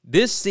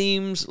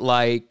seems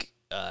like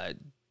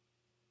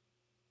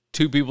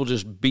two people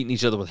just beating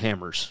each other with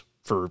hammers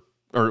or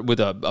with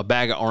a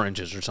bag of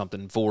oranges or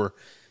something for,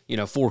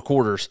 4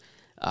 quarters.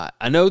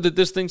 I know that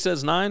this thing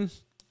says 9.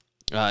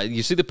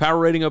 You see the power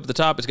rating up at the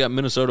top. It's got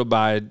Minnesota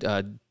by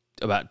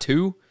about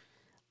 2.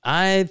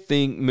 I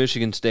think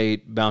Michigan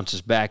State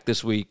bounces back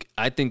this week.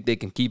 I think they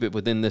can keep it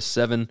within this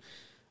 7.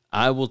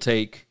 I will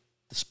take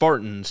the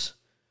Spartans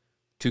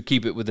to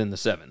keep it within the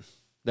 7.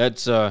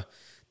 That's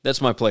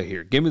my play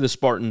here. Give me the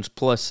Spartans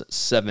plus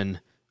 7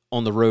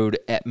 on the road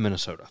at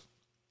Minnesota.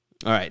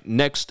 All right,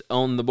 next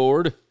on the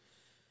board.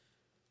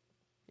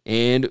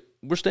 And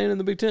we're staying in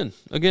the Big Ten.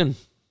 Again,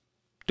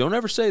 don't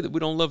ever say that we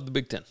don't love the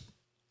Big Ten.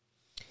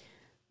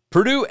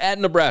 Purdue at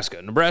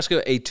Nebraska.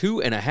 Nebraska, a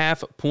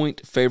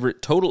 2.5-point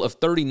favorite. Total of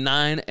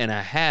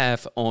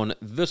 39.5 on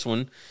this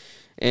one.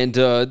 And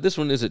this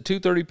one is at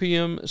 2:30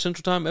 p.m.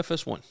 Central Time,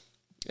 FS1.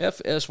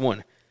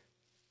 FS1.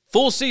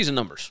 Full season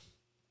numbers.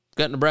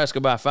 Got Nebraska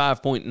by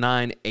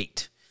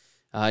 5.98.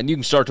 And you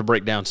can start to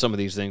break down some of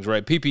these things,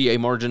 right? PPA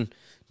margin,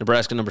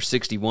 Nebraska number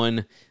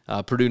 61,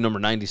 Purdue number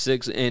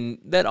 96. And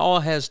that all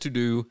has to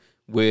do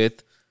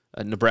with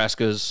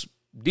Nebraska's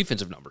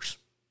defensive numbers.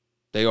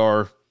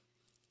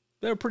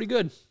 They're pretty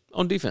good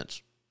on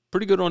defense.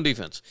 Pretty good on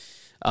defense.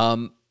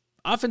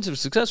 Offensive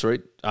success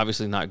rate,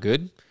 obviously not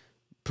good.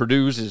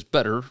 Purdue's is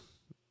better,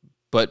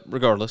 but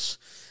regardless,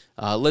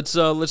 let's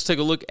take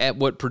a look at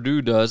what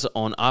Purdue does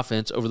on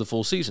offense over the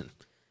full season.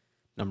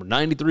 Number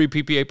 93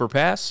 PPA per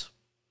pass.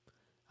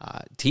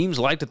 Teams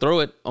like to throw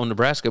it on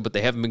Nebraska, but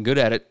they haven't been good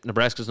at it.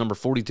 Nebraska's number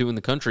 42 in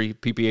the country,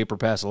 PPA per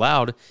pass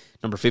allowed,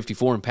 number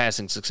 54 in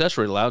passing success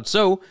rate allowed.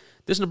 So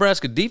this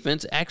Nebraska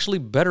defense actually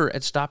better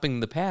at stopping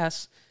the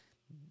pass.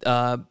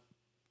 How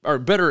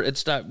about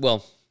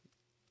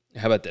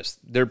this?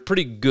 They're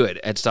pretty good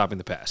at stopping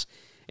the pass.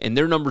 And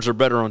their numbers are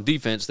better on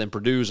defense than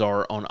Purdue's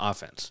are on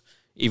offense,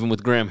 even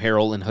with Graham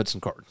Harrell and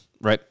Hudson Card,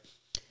 right?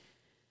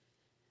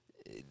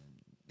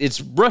 It's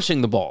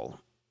rushing the ball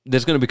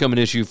that's going to become an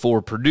issue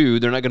for Purdue.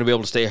 They're not going to be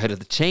able to stay ahead of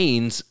the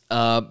chains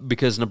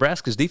because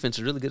Nebraska's defense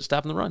is really good at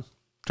stopping the run,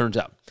 turns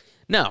out.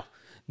 Now,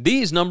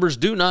 these numbers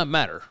do not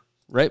matter,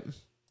 right?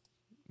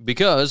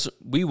 Because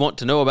we want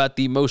to know about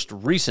the most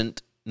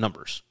recent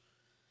numbers.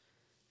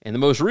 And the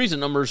most recent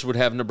numbers would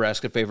have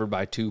Nebraska favored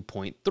by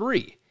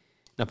 2.3.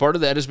 Now, part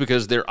of that is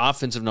because their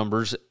offensive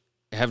numbers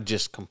have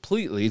just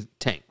completely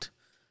tanked.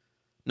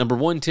 Number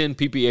 110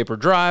 PPA per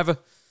drive,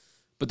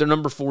 but they're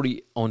number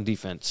 40 on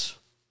defense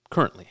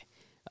currently.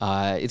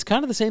 It's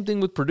kind of the same thing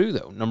with Purdue,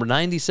 though. Number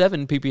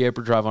 97 PPA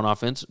per drive on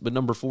offense, but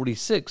number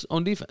 46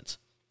 on defense.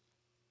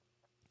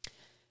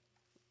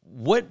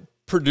 What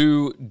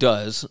Purdue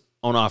does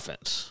on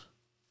offense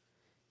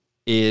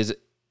is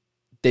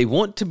they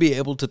want to be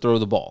able to throw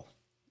the ball,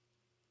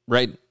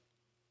 right?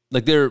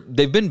 Like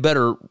they've been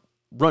better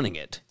running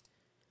it,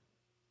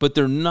 but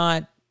they're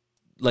not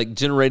like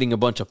generating a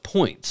bunch of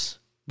points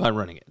by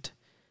running it.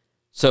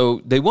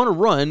 So they want to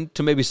run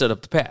to maybe set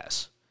up the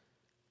pass.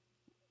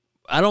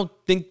 I don't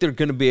think they're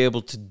going to be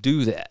able to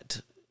do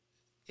that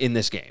in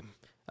this game.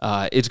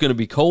 It's going to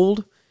be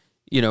cold.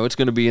 It's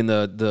going to be in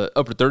the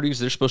upper 30s.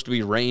 There's supposed to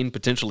be rain,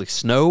 potentially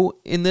snow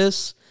in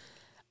this.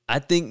 I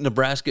think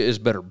Nebraska is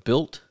better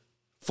built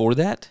for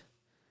that.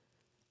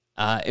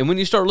 And when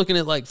you start looking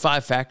at like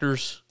 5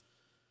 factors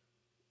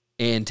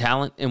and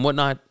talent and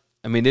whatnot,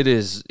 I mean,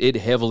 it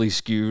heavily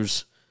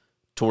skews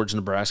towards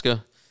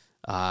Nebraska.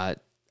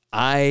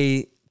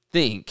 I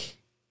think,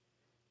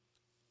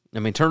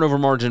 turnover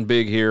margin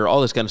big here,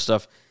 all this kind of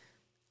stuff.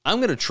 I'm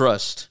going to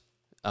trust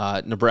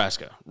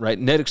Nebraska, right?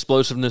 Net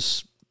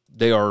explosiveness,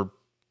 they are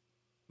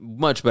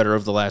much better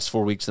over the last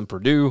 4 weeks than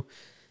Purdue.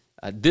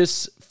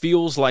 This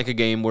feels like a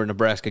game where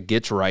Nebraska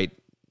gets right.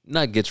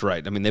 Not gets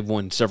right. They've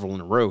won several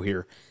in a row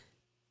here.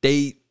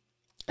 I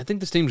think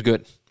this team's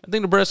good. I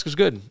think Nebraska's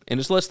good, and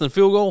it's less than a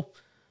field goal.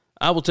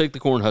 I will take the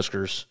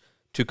Cornhuskers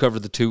to cover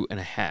the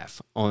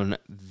 2.5 on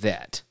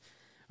that.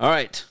 All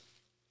right.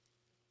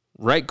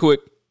 Right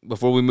quick,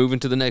 before we move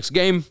into the next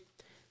game,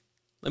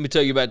 let me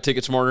tell you about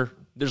Ticket Smarter.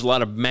 There's a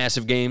lot of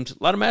massive games,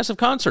 a lot of massive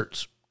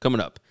concerts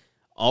coming up.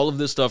 All of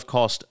this stuff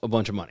costs a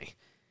bunch of money.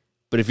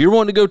 But if you're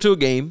wanting to go to a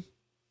game,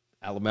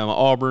 Alabama,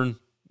 Auburn,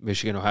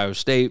 Michigan, Ohio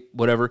State,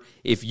 whatever,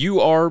 if you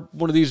are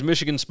one of these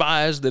Michigan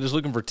spies that is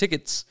looking for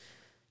tickets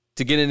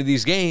to get into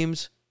these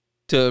games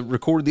to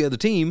record the other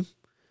team,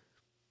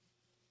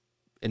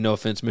 and no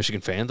offense,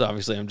 Michigan fans,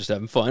 obviously I'm just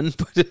having fun,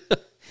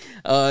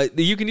 but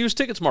you can use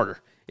Ticket Smarter.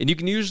 And you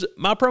can use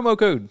my promo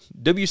code,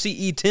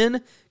 WCE10,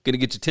 going to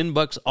get you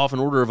 $10 off an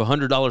order of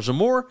 $100 or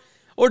more,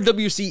 or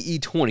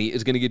WCE20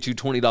 is going to get you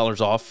 $20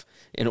 off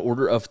an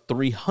order of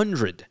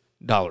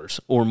 $300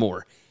 or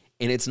more.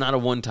 And it's not a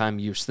one-time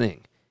use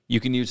thing. You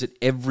can use it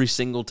every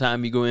single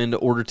time you go in to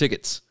order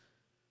tickets.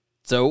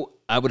 So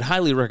I would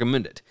highly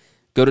recommend it.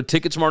 Go to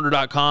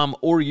Ticketsmarter.com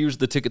or use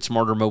the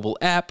TicketSmarter mobile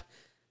app.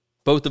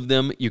 Both of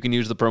them, you can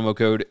use the promo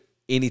code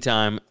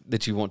anytime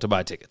that you want to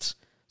buy tickets.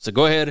 So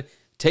go ahead,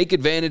 take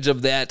advantage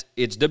of that.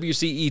 It's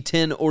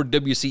WCE10 or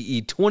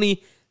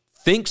WCE20.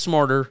 Think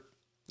smarter,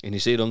 and you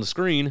see it on the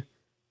screen,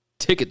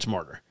 Ticket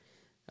Smarter.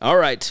 All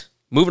right,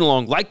 moving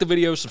along. Like the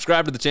video,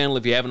 subscribe to the channel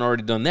if you haven't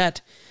already done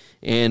that,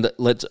 and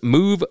let's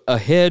move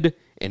ahead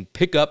and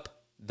pick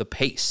up the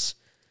pace.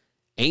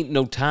 Ain't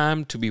no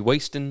time to be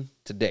wasting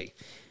today.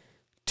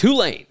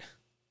 Tulane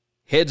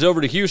heads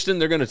over to Houston.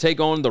 They're going to take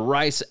on the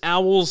Rice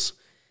Owls,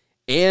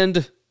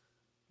 and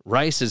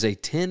Rice is a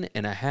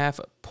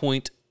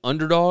 10.5-point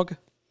underdog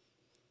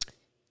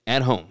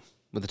at home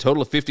with a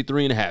total of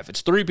 53.5.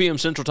 It's 3 p.m.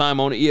 Central Time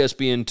on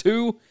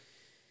ESPN2.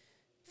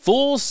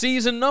 Full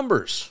season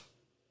numbers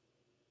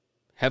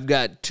have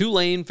got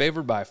Tulane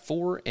favored by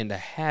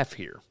 4.5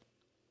 here.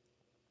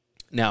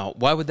 Now,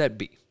 why would that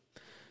be?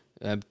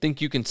 I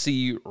think you can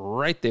see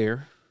right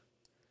there,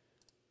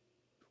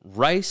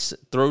 Rice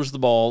throws the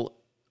ball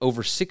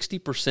over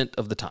 60%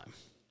 of the time.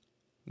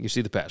 You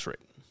see the pass rate.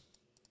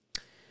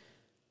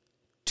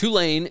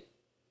 Tulane,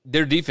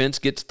 their defense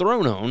gets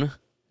thrown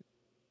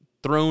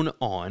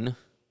on.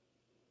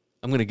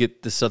 I'm going to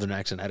get the southern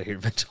accent out of here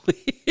eventually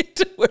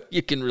to where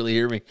you can really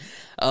hear me.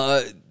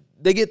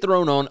 They get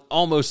thrown on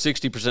almost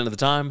 60% of the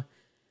time.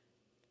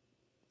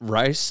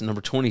 Rice,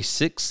 number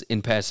 26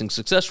 in passing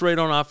success rate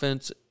on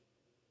offense.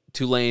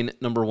 Tulane,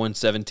 number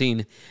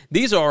 117.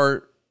 This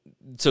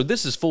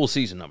is full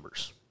season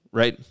numbers,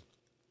 right?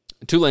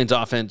 Tulane's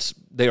offense,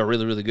 they are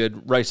really, really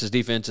good. Rice's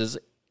defense is,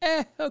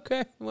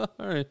 okay, well,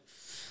 all right.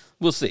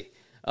 We'll see.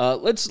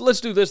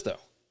 Let's do this, though.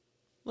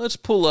 Let's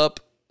pull up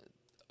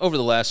over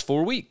the last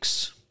 4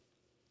 weeks.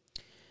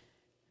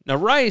 Now,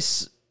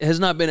 Rice has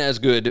not been as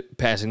good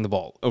passing the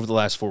ball over the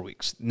last 4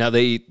 weeks. Now,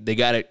 they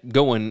got it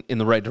going in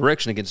the right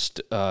direction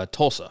against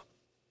Tulsa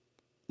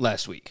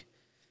last week.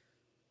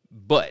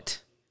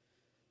 But,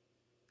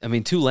 I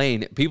mean,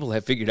 Tulane, people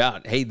have figured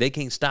out, hey, they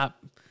can't stop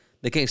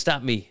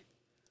me.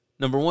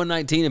 Number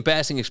 119 in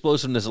passing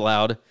explosiveness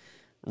allowed.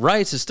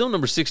 Rice is still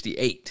number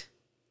 68,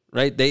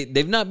 right?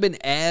 They've not been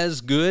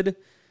as good,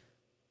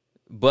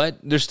 but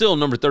they're still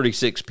number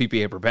 36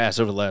 PPA per pass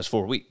over the last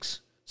 4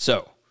 weeks.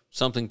 So,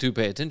 something to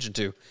pay attention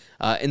to.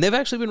 And they've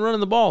actually been running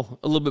the ball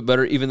a little bit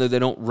better, even though they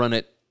don't run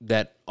it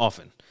that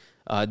often.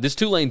 This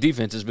Tulane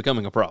defense is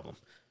becoming a problem.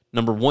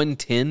 Number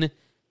 110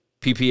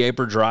 PPA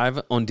per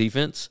drive on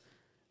defense.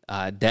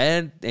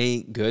 That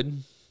ain't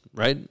good,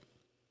 right?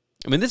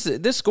 I mean,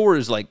 this score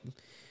is like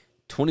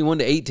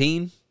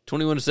 21-18,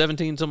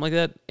 21-17, something like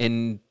that.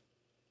 And,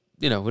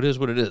 it is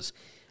what it is.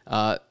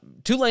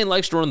 Tulane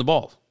likes to run the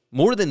ball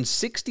more than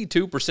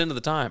 62% of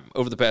the time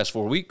over the past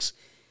 4 weeks.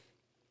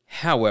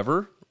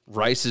 However,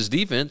 Rice's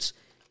defense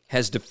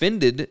has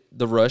defended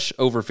the rush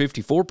over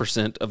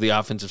 54% of the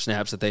offensive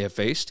snaps that they have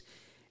faced.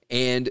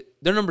 And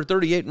they're number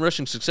 38 in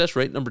rushing success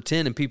rate, number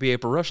 10 in PPA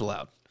per rush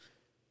allowed.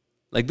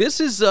 Like, this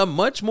is a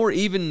much more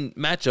even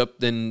matchup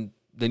than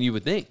you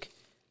would think.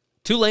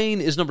 Tulane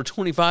is number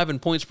 25 in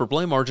points per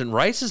play margin.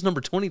 Rice is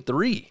number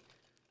 23.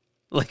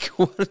 Like,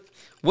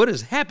 what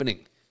is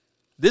happening?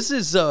 This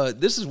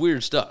is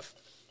weird stuff.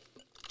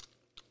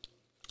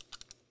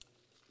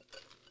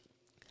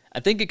 I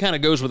think it kind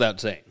of goes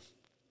without saying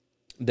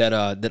that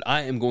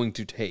I am going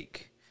to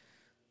take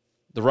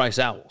the Rice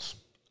Owls.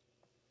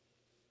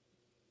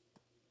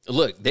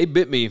 Look, they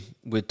bit me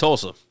with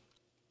Tulsa,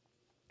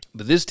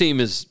 but this team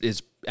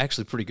is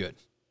actually pretty good.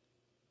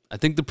 I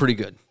think they're pretty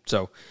good.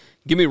 So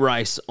give me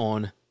Rice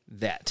on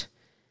that.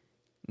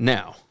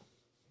 Now,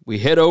 we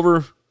head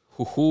over.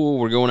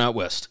 We're going out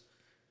west.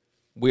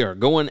 We are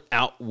going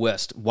out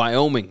west.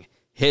 Wyoming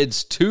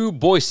heads to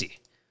Boise.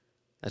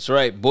 That's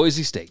right,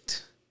 Boise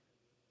State.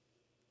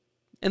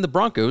 And the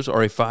Broncos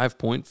are a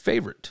 5-point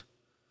favorite.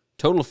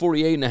 Total of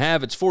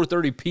 48.5. It's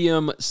 4:30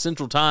 p.m.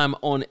 Central Time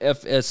on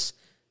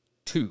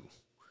FS2.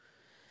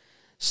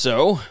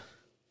 So,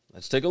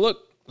 let's take a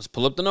look. Let's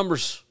pull up the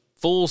numbers.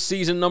 Full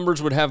season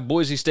numbers would have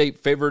Boise State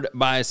favored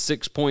by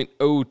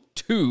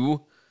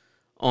 6.02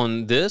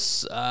 on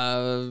this.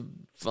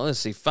 Let's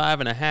see,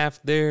 5.5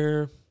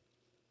 there.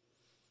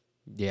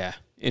 Yeah,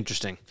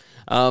 interesting.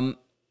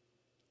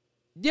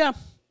 Yeah,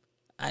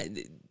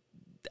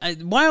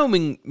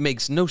 Wyoming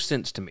makes no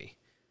sense to me.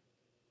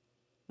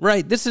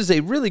 Right, this is a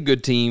really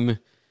good team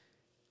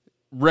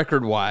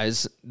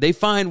record-wise. They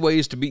find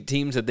ways to beat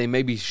teams that they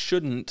maybe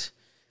shouldn't.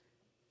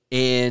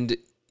 And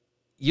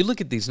you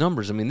look at these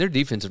numbers, I mean, their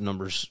defensive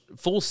numbers.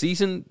 Full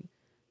season,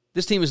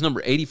 this team is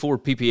number 84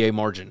 PPA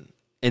margin,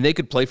 and they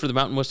could play for the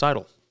Mountain West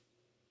title.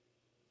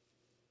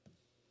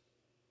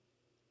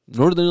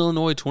 Northern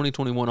Illinois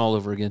 2021 all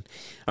over again.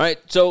 All right,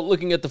 so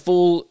looking at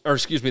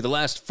the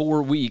last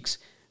 4 weeks,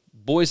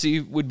 Boise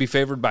would be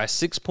favored by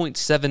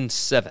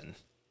 6.77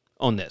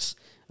 on this.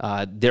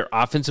 Their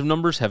offensive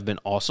numbers have been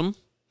awesome.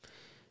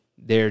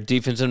 Their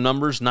defensive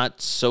numbers,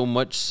 not so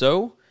much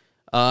so.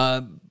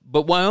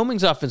 But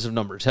Wyoming's offensive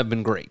numbers have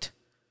been great.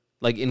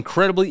 Like,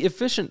 incredibly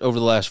efficient over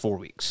the last 4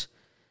 weeks.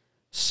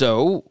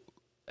 So,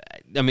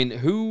 I mean,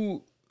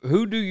 who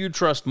do you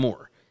trust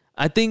more?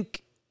 I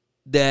think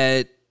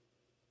that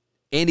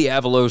Andy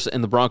Avalos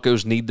and the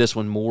Broncos need this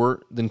one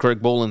more than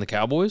Craig Bowl and the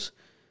Cowboys.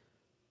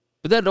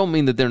 But that don't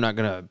mean that they're not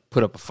going to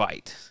put up a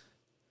fight.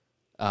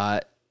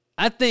 I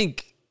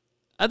think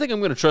I'm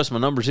going to trust my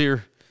numbers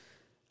here.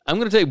 I'm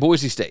going to take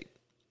Boise State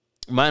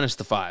minus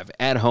the 5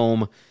 at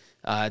home.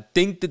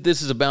 Think that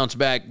this is a bounce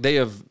back. They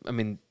have,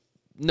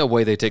 no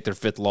way they take their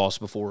 5th loss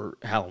before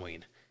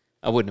Halloween.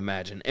 I wouldn't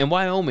imagine. And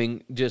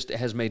Wyoming just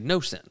has made no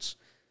sense.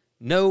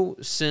 No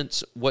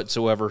sense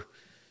whatsoever.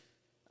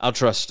 I'll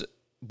trust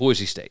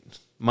Boise State,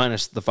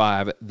 minus the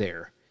 5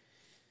 there.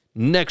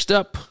 Next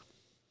up,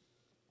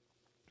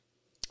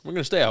 we're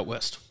going to stay out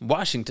west.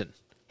 Washington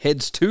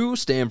heads to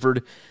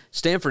Stanford.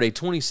 Stanford, a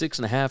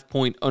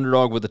 26.5-point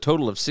underdog with a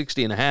total of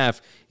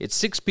 60.5. It's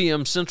 6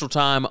 p.m. Central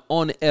Time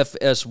on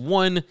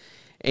FS1.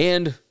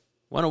 And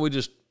why don't we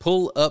just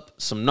pull up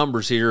some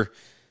numbers here?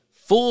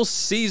 Full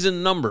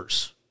season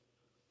numbers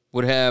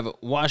would have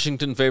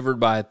Washington favored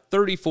by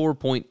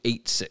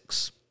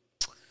 34.86.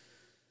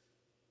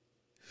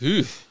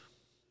 The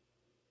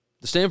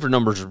Stanford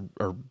numbers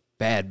are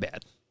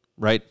bad,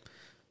 right?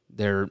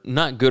 They're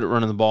not good at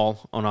running the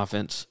ball on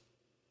offense.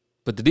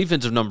 But the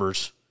defensive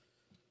numbers,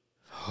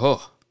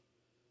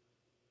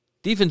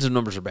 defensive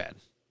numbers are bad.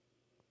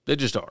 They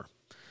just are.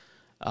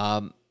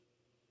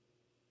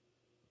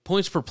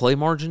 Points per play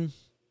margin,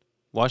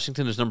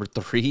 Washington is number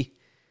 3.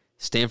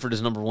 Stanford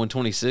is number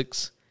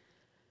 126.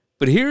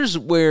 But here's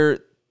where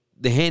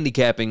the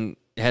handicapping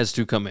has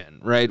to come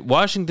in, right?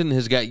 Washington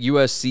has got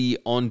USC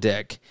on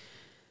deck.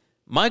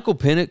 Michael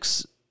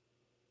Penix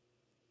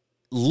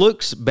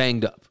looks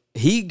banged up.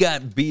 He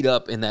got beat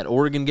up in that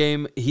Oregon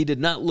game. He did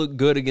not look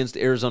good against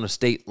Arizona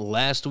State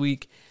last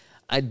week.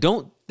 I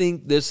don't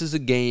think this is a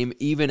game,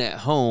 even at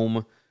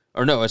home,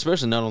 or no,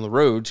 especially not on the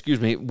road,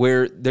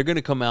 where they're going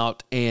to come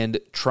out and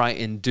try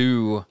and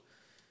do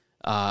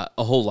a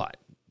whole lot,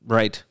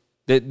 right?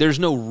 There's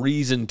no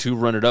reason to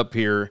run it up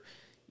here.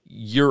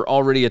 You're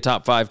already a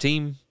top 5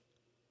 team.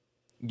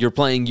 You're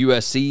playing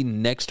USC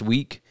next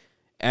week.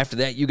 After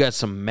that, you got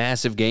some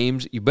massive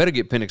games. You better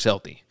get Penix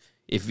healthy.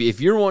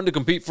 If you're wanting to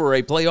compete for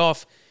a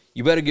playoff,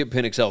 you better get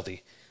Penix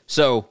healthy.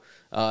 So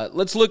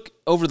let's look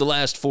over the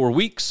last 4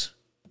 weeks,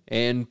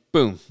 and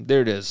boom,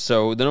 there it is.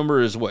 So the number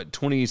is,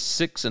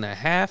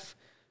 26.5?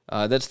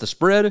 That's the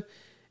spread,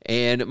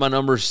 and my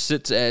number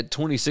sits at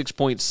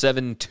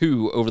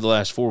 26.72 over the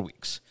last 4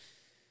 weeks.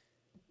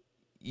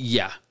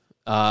 Yeah.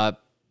 I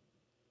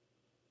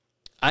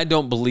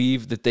don't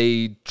believe that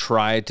they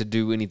try to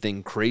do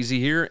anything crazy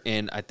here,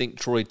 and I think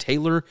Troy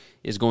Taylor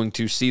is going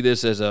to see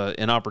this as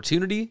an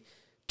opportunity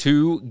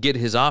to get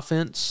his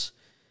offense,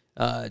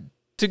 to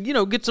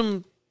get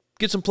some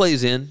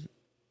plays in,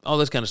 all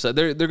this kind of stuff.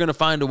 They're going to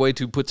find a way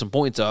to put some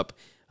points up.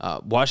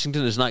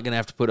 Washington is not going to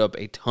have to put up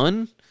a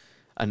ton.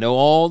 I know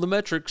all the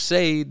metrics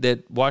say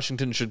that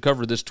Washington should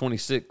cover this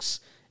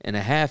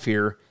 26.5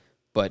 here,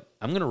 but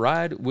I'm going to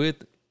ride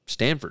with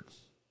Stanford.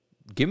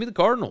 Give me the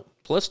Cardinal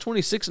plus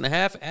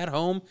 26.5 at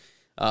home.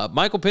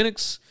 Michael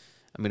Penix.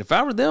 I mean, if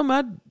I were them,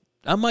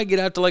 I might get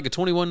out to like a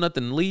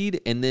 21-0 lead,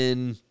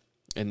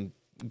 and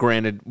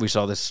granted, we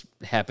saw this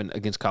happen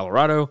against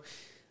Colorado,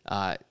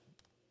 but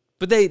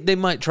they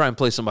might try and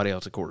play somebody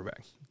else at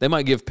quarterback. They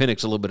might give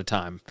Penix a little bit of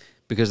time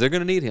because they're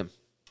going to need him.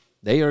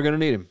 They are going to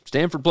need him.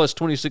 Stanford plus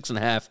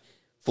 26.5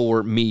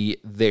 for me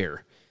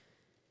there.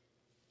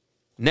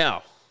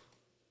 Now,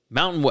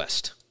 Mountain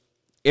West.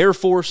 Air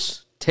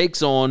Force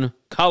takes on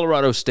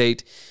Colorado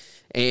State,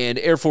 and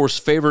Air Force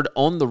favored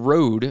on the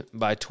road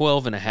by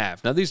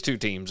 12.5. Now, these two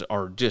teams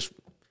are just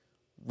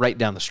right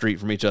down the street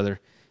from each other.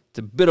 It's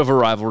a bit of a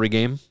rivalry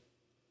game,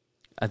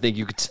 I think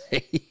you could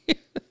say.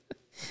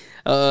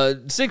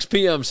 6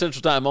 p.m.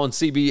 Central Time on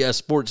CBS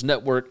Sports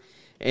Network,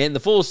 and the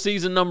full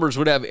season numbers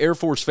would have Air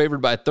Force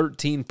favored by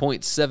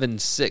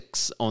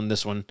 13.76 on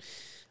this one.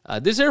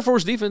 This Air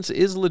Force defense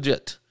is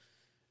legit.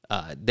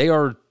 They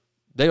are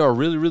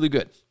really, really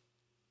good,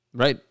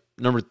 right?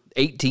 Number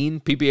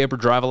 18 PPA per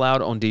drive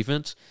allowed on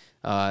defense.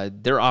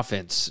 Their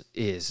offense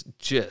is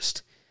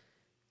just,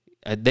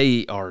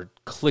 they are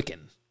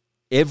clicking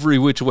every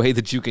which way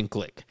that you can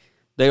click.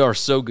 They are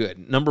so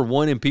good. Number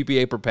 1 in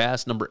PPA per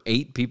pass, number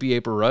 8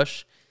 PPA per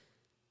rush.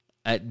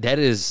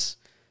 This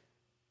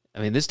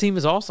team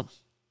is awesome.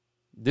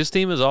 This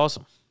team is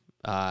awesome.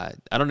 I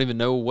don't even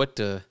know what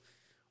to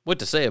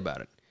say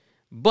about it.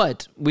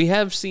 But we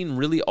have seen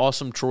really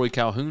awesome Troy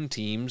Calhoun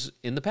teams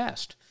in the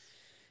past.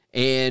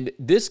 And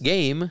this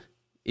game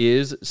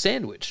is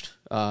sandwiched.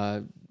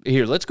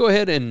 Here, let's go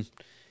ahead and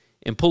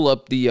pull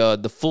up the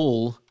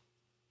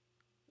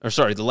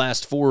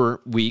last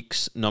 4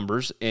 weeks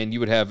numbers, and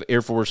you would have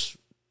Air Force.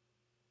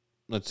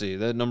 Let's see,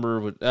 that number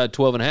was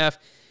 12.5.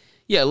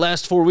 Yeah,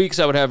 last 4 weeks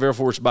I would have Air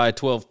Force by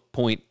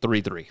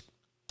 12.33.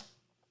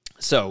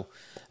 So,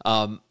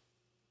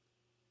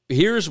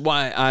 here's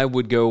why I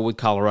would go with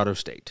Colorado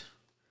State.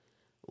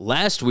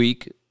 Last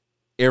week,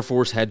 Air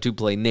Force had to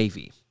play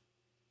Navy.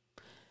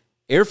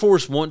 Air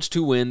Force wants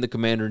to win the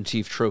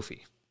Commander-in-Chief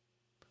trophy.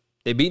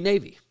 They beat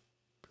Navy.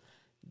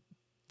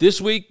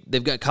 This week,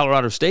 they've got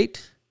Colorado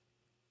State.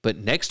 But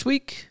next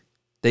week,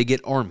 they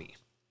get Army.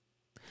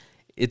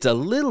 It's a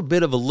little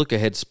bit of a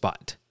look-ahead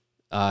spot.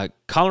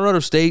 Colorado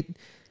State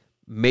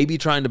may be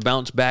trying to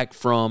bounce back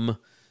from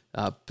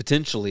not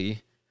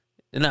potentially.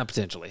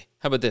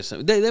 How about this?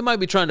 They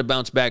might be trying to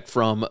bounce back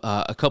from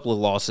a couple of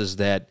losses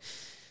that,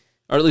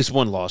 or at least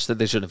one loss that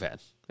they should have had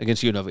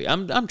against UNLV.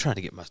 I'm trying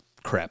to get my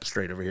crap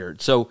straight over here.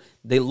 So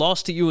they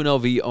lost to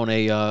UNLV on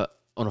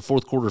on a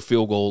fourth-quarter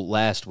field goal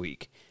last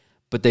week.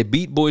 But they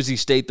beat Boise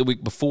State the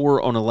week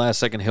before on a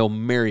last-second Hail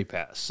Mary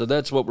pass. So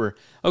that's what we're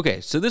 – okay,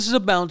 so this is a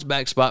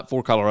bounce-back spot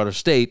for Colorado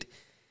State.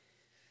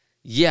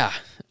 Yeah,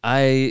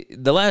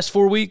 the last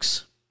 4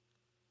 weeks,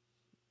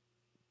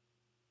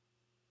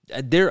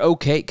 they're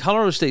okay.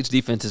 Colorado State's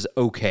defense is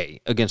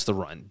okay against the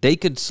run. They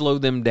could slow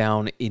them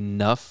down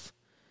enough.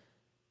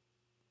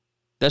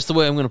 That's the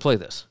way I'm going to play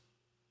this.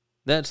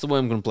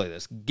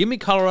 Give me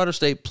Colorado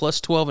State plus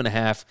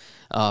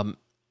 12.5.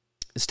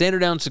 Standard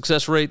down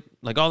success rate,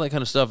 like all that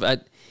kind of stuff.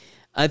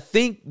 I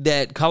think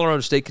that Colorado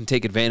State can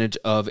take advantage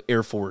of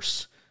Air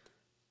Force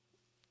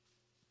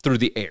through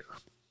the air,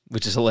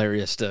 which is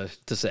hilarious to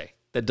say.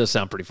 That does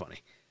sound pretty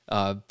funny.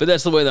 But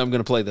that's the way that I'm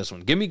going to play this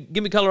one. Give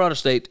me Colorado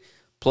State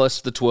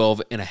plus the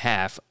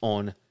 12.5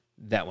 on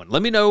that one.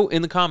 Let me know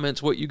in the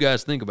comments what you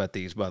guys think about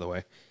these, by the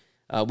way.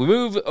 We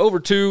move over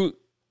to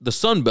the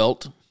Sun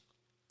Belt,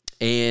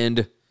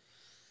 and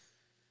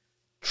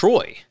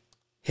Troy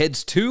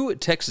heads to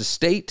Texas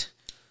State.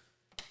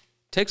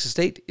 Texas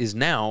State is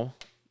now,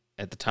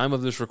 at the time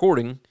of this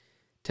recording,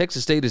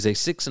 Texas State is a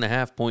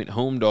 6.5-point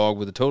home dog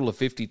with a total of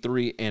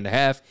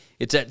 53.5.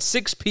 It's at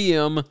 6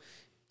 p.m.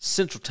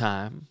 Central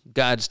Time,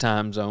 God's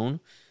time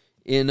zone,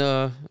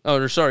 on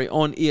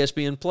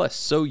ESPN Plus.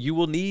 So you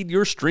will need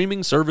your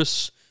streaming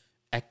service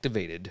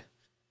activated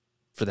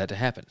for that to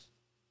happen.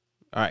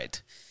 All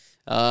right,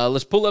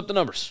 let's pull up the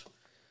numbers.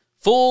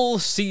 Full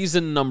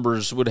season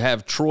numbers would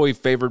have Troy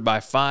favored by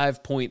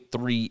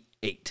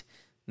 5.38.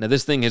 Now,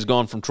 this thing has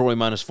gone from Troy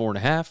minus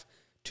 4.5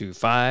 to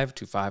 5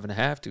 to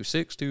 5.5 to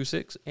 6 to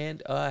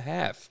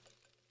 6.5.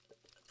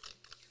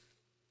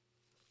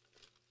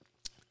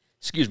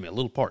 Excuse me, a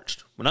little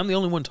parched. When I'm the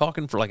only one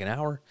talking for like an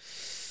hour,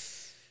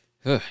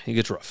 it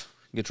gets rough.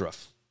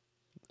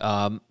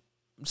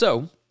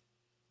 So,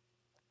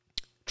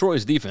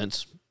 Troy's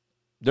defense,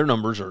 their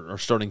numbers are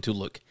starting to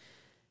look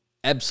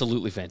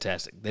absolutely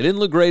fantastic. They didn't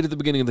look great at the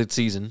beginning of the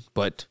season,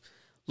 but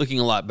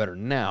looking a lot better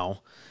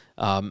now.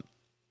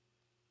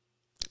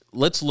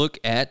 Let's look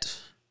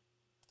at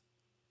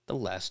the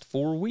last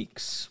 4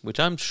 weeks, which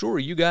I'm sure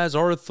you guys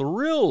are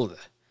thrilled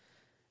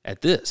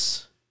at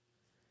this.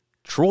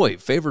 Troy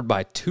favored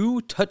by 2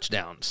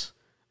 touchdowns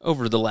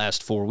over the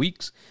last 4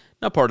 weeks.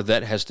 Now, part of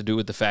that has to do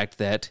with the fact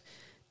that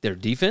their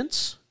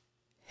defense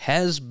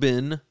has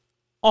been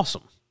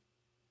awesome.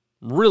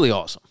 Really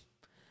awesome.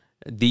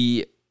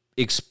 The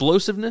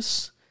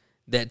explosiveness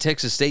that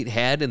Texas State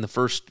had in the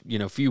first,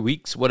 few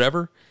weeks,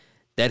 whatever,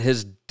 that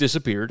has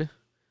disappeared.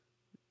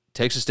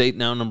 Texas State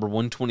now number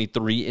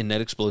 123 in net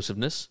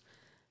explosiveness.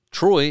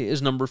 Troy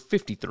is number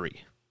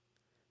 53.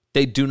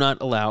 They do not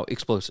allow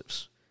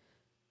explosives.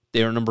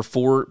 They are number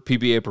 4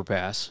 PPA per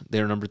pass. They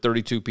are number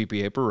 32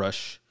 PPA per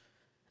rush.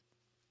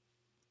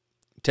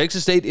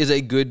 Texas State is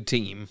a good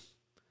team,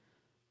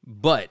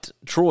 but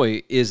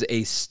Troy is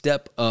a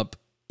step up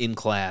in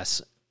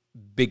class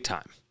big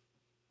time.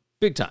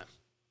 Big time.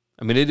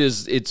 I mean,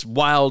 it's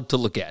wild to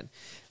look at.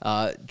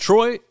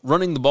 Troy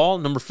running the ball,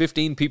 number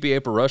 15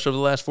 PPA per rush over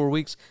the last 4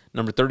 weeks,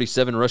 number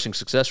 37 rushing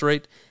success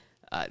rate.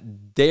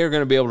 They are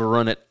going to be able to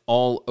run it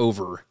all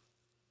over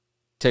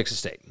Texas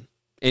State.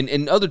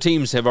 And other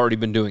teams have already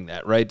been doing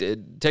that, right?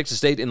 Texas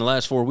State in the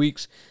last 4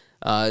 weeks,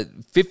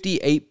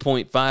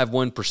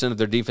 58.51% of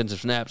their defensive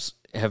snaps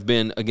have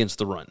been against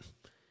the run.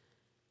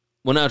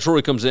 Well, now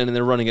Troy comes in and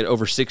they're running it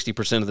over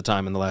 60% of the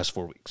time in the last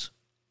 4 weeks.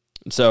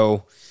 And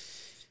so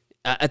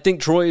I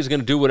think Troy is going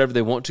to do whatever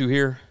they want to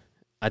here.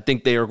 I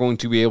think they are going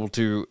to be able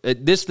to.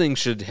 This thing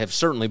should have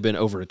certainly been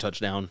over a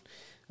touchdown,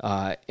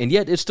 and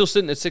yet it's still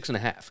sitting at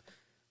 6.5.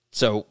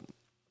 So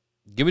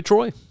give me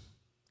Troy.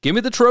 Give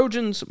me the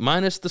Trojans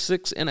minus the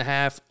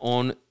 6.5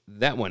 on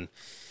that one.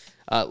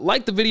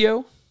 Like the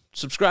video,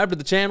 subscribe to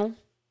the channel,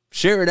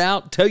 share it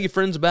out, tell your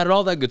friends about it,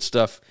 all that good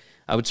stuff.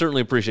 I would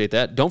certainly appreciate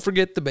that. Don't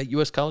forget the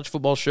BetUS College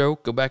Football show.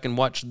 Go back and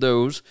watch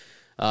those.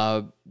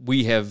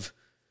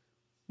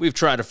 We've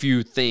tried a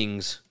few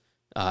things.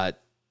 And I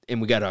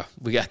think we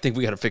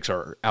gotta fix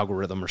our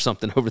algorithm or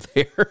something over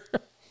there.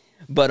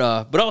 but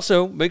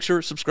also make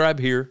sure to subscribe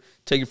here.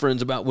 Tell your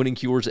friends about Winning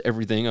Cures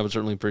Everything. I would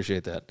certainly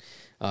appreciate that.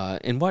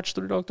 And watch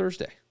 3 Dog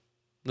Thursday.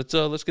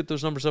 Let's get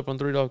those numbers up on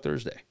 3 Dog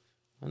Thursday.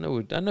 I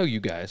know you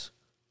guys.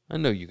 All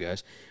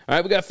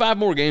right, we got 5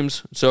 more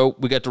games, so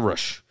we got to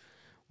rush.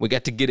 We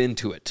got to get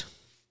into it.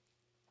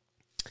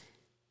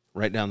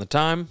 Write down the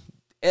time.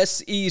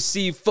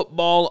 SEC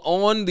football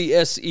on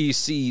the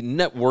SEC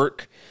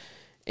network.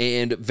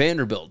 And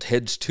Vanderbilt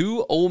heads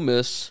to Ole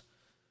Miss.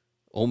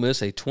 Ole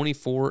Miss, a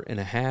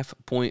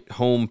 24.5-point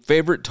home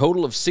favorite.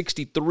 Total of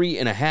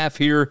 63.5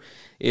 here.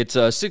 It's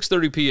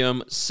 6:30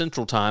 p.m.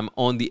 Central Time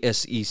on the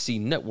SEC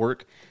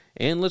network.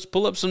 And let's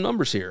pull up some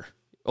numbers here.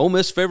 Ole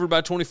Miss favored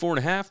by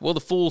 24.5. Well, the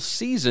full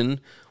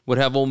season would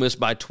have Ole Miss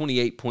by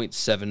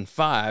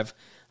 28.75.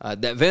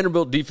 That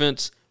Vanderbilt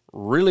defense,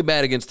 really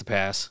bad against the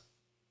pass.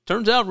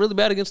 Turns out really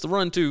bad against the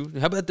run, too.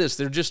 How about this?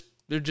 They're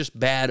just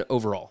bad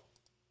overall.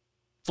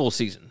 Full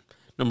season.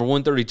 Number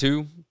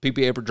 132,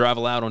 PPA per drive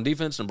allowed on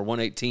defense. Number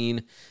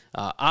 118,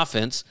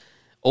 offense.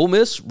 Ole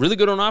Miss, really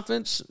good on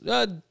offense.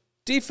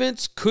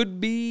 Defense could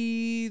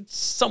be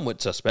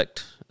somewhat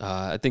suspect,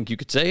 I think you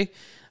could say,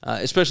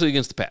 especially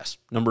against the pass.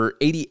 Number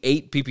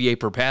 88 PPA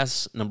per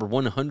pass, number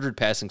 100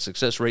 passing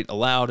success rate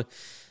allowed.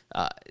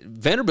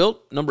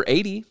 Vanderbilt, number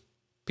 80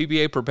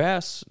 PPA per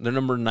pass. They're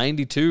number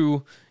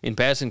 92 in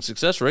passing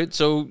success rate.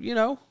 So,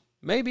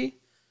 maybe.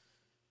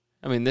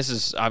 I mean, this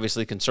is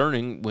obviously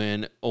concerning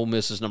when Ole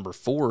Miss is number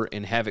 4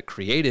 in havoc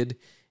created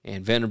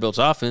and Vanderbilt's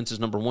offense is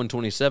number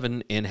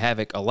 127 in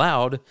havoc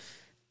allowed.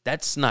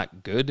 That's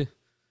not good.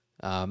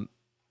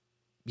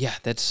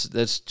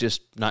 That's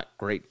just not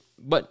great.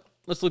 But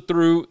let's look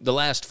through the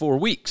last 4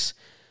 weeks.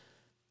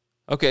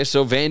 Okay,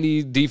 so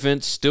Vandy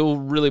defense still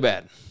really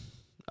bad.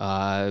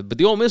 But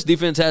the Ole Miss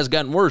defense has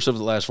gotten worse over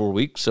the last 4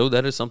 weeks, so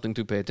that is something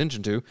to pay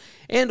attention to.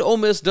 And Ole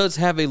Miss does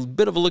have a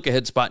bit of a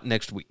look-ahead spot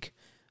next week.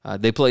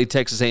 They play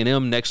Texas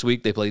A&M next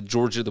week. They play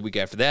Georgia the week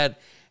after that.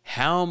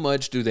 How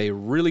much do they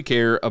really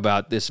care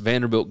about this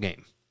Vanderbilt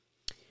game?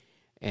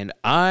 And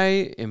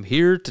I am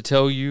here to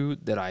tell you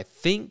that I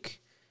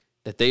think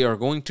that they are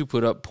going to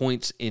put up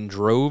points in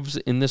droves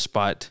in this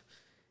spot,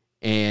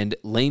 and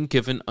Lane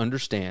Kiffin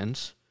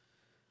understands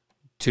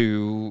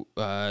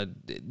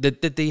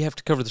that they have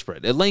to cover the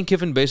spread. Lane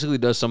Kiffin basically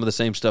does some of the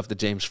same stuff that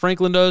James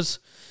Franklin does.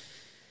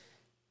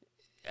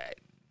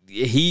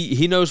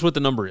 He knows what the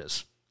number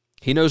is.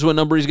 He knows what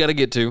number he's got to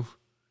get to.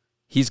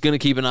 He's going to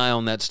keep an eye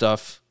on that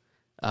stuff.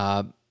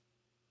 I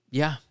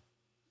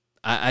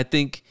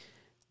think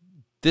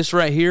this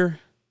right here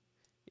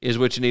is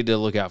what you need to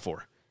look out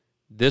for.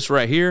 This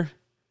right here,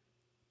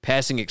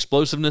 passing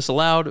explosiveness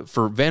allowed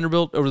for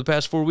Vanderbilt over the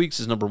past 4 weeks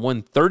is number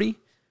 130. I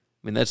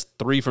mean, that's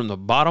 3 from the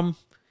bottom.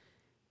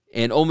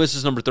 And Ole Miss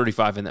is number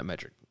 35 in that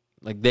metric.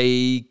 Like,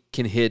 they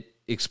can hit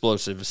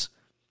explosives.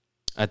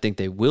 I think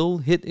they will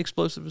hit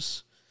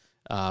explosives.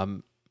 I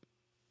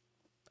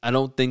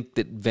don't think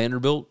that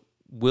Vanderbilt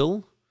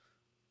will.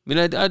 I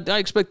mean, I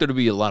expect there to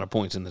be a lot of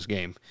points in this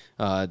game.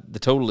 The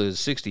total is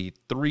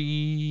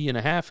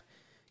 63.5.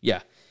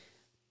 Yeah.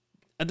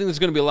 I think there's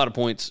going to be a lot of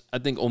points. I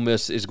think Ole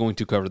Miss is going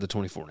to cover the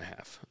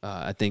 24.5.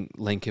 I think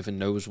Lane Kiffin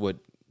knows what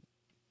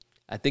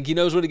he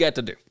got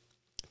to do.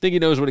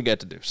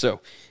 So,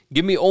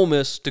 give me Ole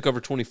Miss to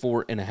cover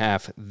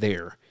 24.5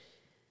 there.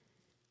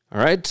 All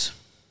right.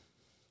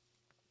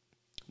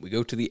 We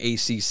go to the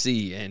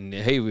ACC, and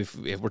hey, if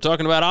we're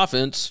talking about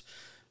offense,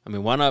 I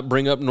mean, why not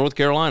bring up North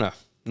Carolina?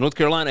 North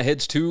Carolina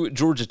heads to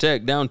Georgia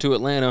Tech, down to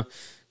Atlanta.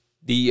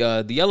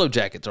 The Yellow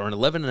Jackets are an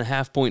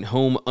 11.5-point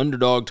home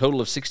underdog,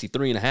 total of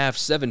 63.5,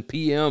 7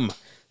 p.m.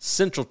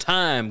 Central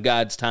Time,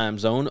 God's time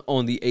zone,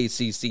 on the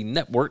ACC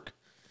network.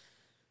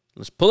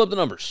 Let's pull up the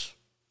numbers.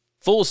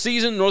 Full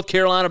season, North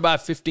Carolina by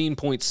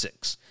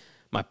 15.6.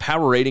 My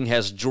power rating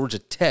has North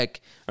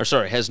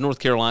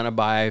Carolina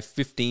by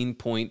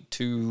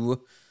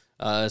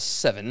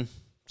 15.27,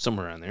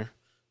 somewhere around there.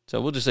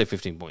 So we'll just say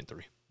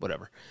 15.3,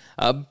 whatever.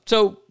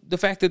 So the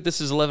fact that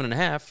this is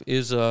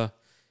 11.5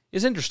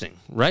 is interesting,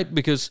 right?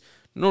 Because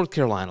North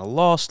Carolina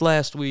lost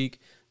last week.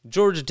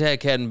 Georgia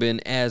Tech hadn't been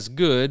as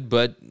good,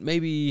 but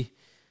maybe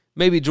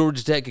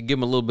Georgia Tech could give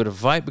them a little bit of a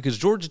fight because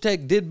Georgia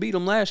Tech did beat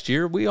them last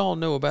year. We all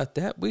know about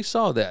that. We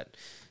saw that.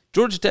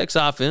 Georgia Tech's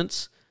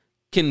offense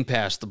can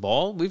pass the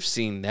ball. We've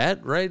seen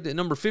that, right?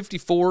 Number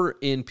 54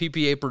 in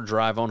PPA per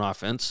drive on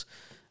offense.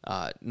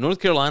 North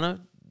Carolina,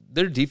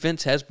 their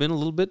defense has been a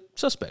little bit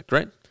suspect,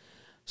 right?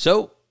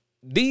 So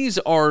these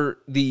are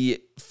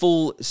the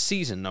full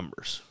season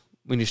numbers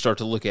when you start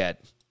to look at,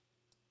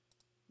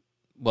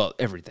 well,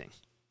 everything,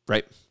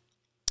 right?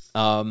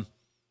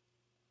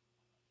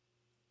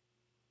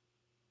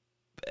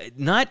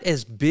 Not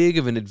as big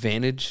of an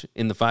advantage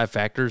in the 5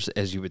 factors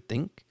as you would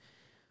think,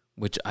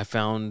 which I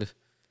found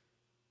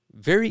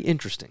very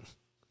interesting.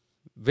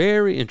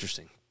 Very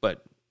interesting.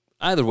 But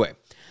either way,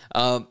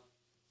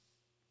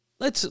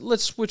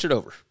 let's switch it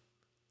over.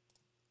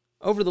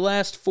 Over the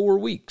last 4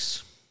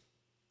 weeks,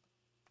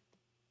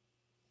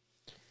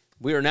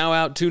 we are now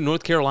out to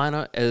North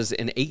Carolina as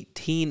an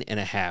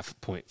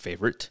 18.5-point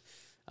favorite.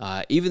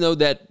 Even though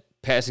that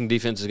passing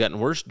defense has gotten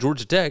worse,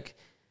 Georgia Tech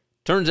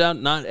turns out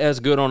not as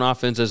good on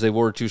offense as they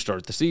were to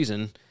start the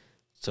season.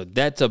 So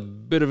that's a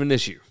bit of an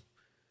issue.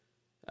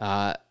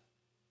 I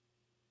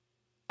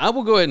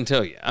will go ahead and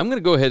tell you. I'm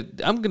going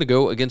to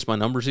go against my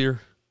numbers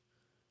here.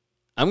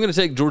 I'm going to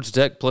take Georgia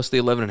Tech plus the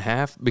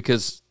 11.5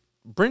 because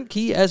Brent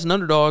Key as an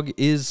underdog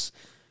is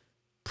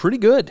pretty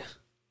good.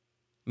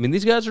 I mean,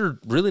 these guys are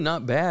really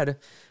not bad.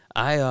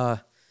 I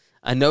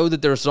know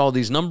that there's all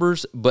these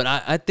numbers, but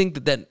I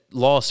think that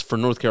loss for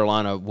North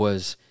Carolina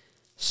was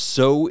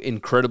so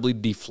incredibly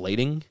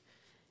deflating.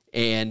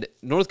 And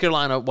North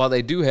Carolina, while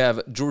they do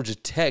have Georgia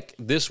Tech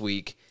this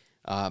week,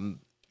 I'm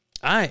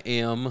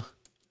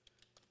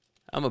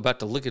about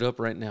to look it up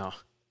right now.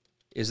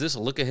 Is this a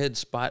look-ahead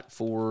spot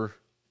for...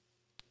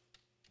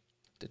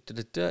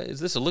 Is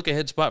this a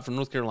look-ahead spot for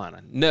North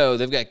Carolina? No,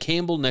 they've got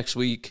Campbell next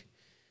week.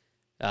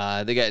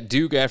 They got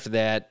Duke after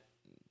that.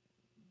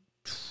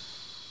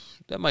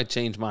 That might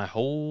change my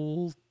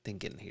whole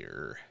thinking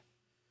here.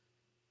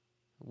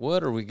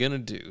 What are we going to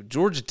do?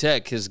 Georgia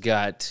Tech has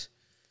got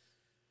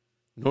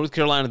North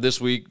Carolina this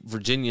week,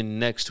 Virginia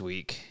next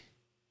week.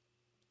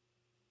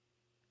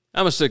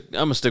 I'm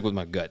gonna stick with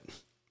my gut.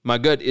 My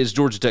gut is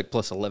Georgia Tech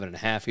plus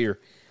 11.5 here.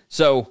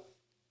 So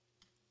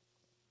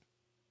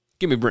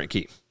give me Brent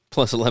Key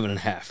plus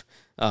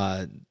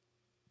 11.5.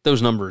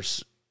 Those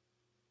numbers,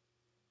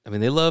 I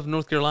mean, they love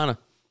North Carolina.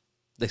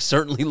 They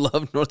certainly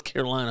love North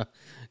Carolina.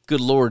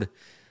 Good Lord.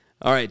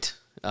 All right,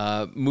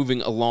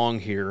 moving along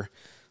here.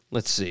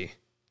 Let's see.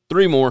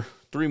 Three more.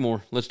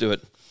 Let's do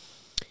it.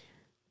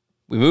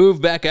 We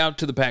move back out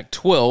to the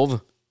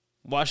Pac-12.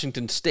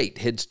 Washington State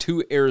heads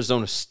to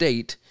Arizona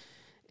State.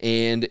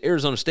 And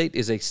Arizona State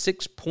is a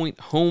 6-point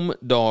home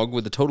dog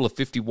with a total of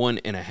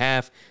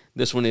 51.5.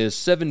 This one is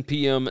 7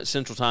 p.m.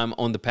 Central Time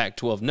on the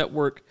Pac-12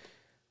 Network.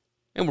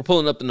 And we're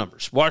pulling up the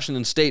numbers.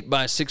 Washington State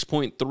by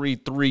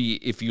 6.33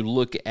 if you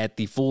look at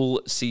the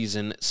full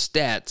season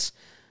stats.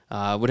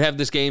 Would have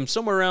this game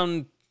somewhere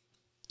around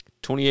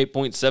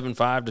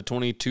 28.75 to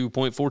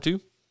 22.42.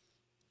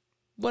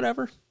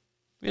 Whatever.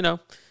 You know,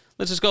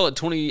 let's just call it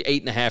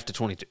 28.5 to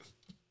 22.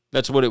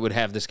 That's what it would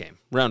have this game,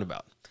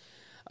 roundabout.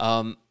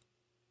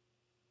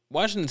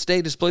 Washington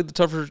State has played the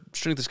tougher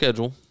strength of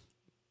schedule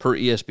per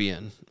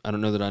ESPN. I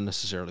don't know that I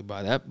necessarily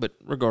buy that, but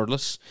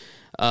regardless.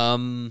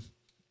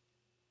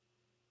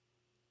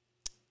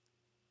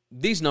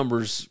 These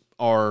numbers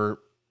are,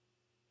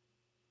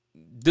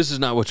 this is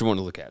not what you want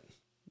to look at,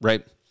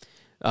 right?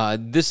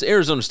 This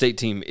Arizona State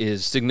team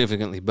is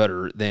significantly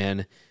better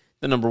than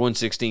the number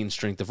 116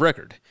 strength of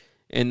record.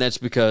 And that's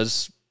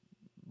because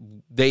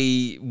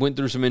they went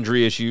through some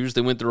injury issues.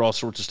 They went through all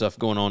sorts of stuff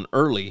going on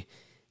early.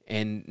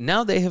 And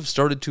now they have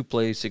started to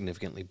play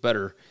significantly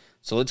better.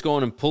 So let's go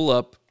on and pull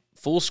up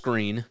full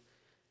screen.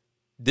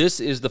 This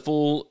is the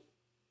full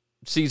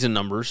season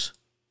numbers.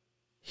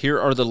 Here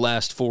are the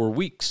last 4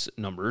 weeks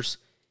numbers.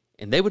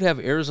 And they would have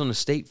Arizona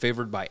State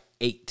favored by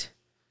 8.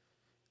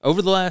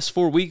 Over the last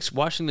 4 weeks,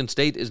 Washington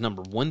State is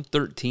number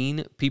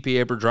 113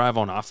 PPA per drive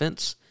on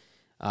offense.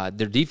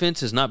 Their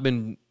defense has not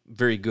been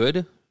very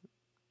good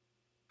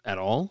at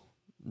all,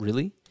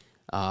 really.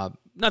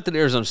 Not that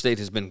Arizona State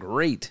has been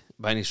great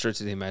by any stretch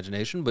of the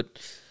imagination, but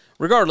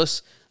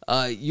regardless,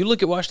 you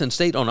look at Washington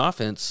State on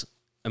offense,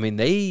 I mean,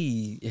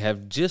 they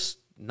have just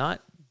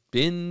not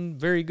been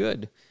very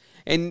good.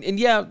 And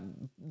yeah,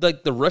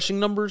 like the rushing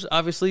numbers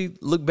obviously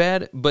look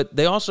bad, but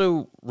they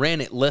also ran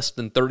it less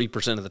than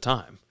 30% of the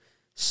time.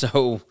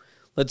 So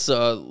let's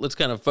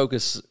kind of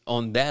focus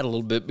on that a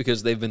little bit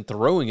because they've been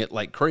throwing it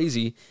like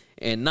crazy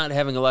and not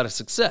having a lot of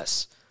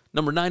success.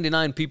 Number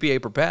 99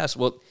 PPA per pass.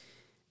 Well,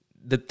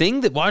 the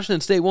thing that Washington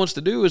State wants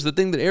to do is the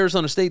thing that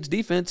Arizona State's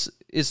defense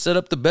is set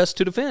up the best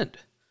to defend.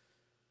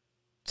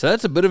 So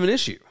that's a bit of an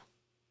issue.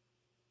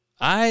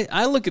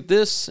 I look at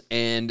this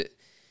and,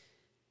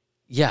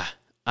 yeah,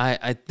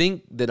 I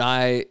think that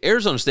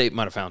Arizona State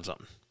might have found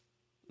something.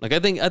 Like I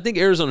think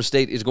Arizona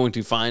State is going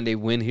to find a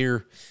win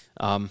here,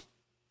 and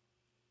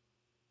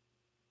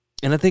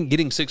I think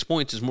getting 6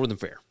 points is more than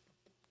fair.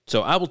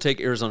 So I will take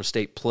Arizona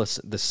State plus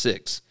the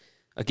 6.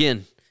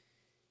 Again,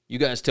 you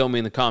guys tell me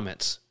in the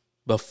comments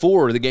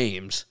before the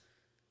games.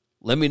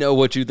 Let me know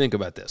what you think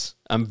about this.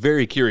 I'm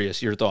very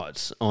curious your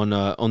thoughts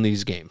on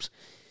these games.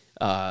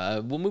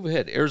 We'll move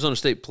ahead. Arizona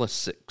State plus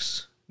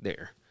 6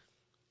 there.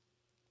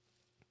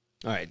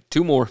 All right,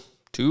 two more,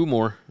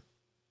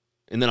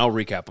 and then I'll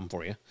recap them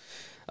for you.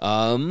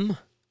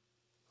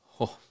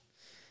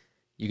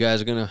 You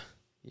guys are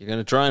you're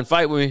gonna try and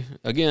fight with me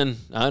again.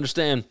 I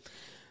understand.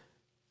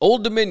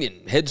 Old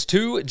Dominion heads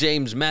to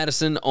James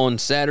Madison on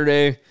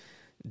Saturday.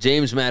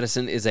 James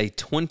Madison is a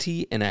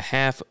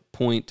 20.5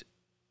 point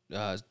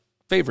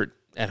favorite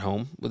at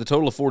home with a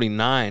total of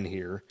 49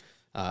 here.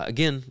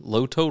 Again,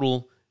 low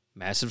total,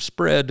 massive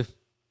spread,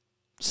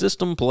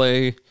 system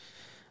play.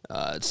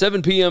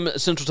 7 p.m.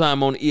 Central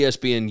Time on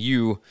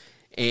ESPNU.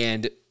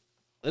 And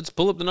let's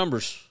pull up the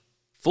numbers.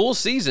 Full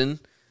season,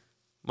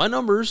 my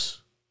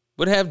numbers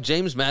would have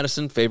James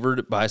Madison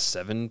favored by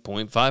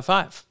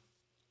 7.55.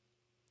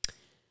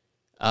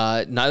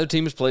 Neither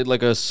team has played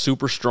like a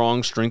super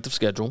strong strength of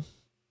schedule.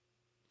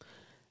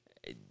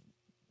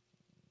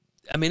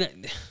 I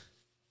mean,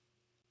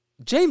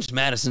 James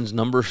Madison's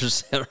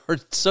numbers are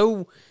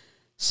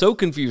so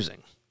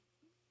confusing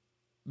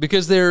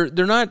because they're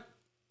not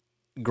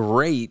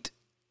great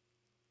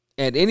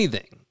at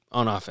anything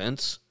on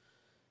offense.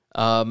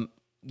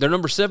 They're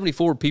number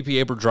 74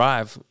 PPA per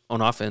drive on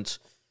offense.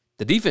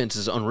 The defense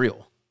is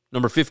unreal.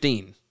 Number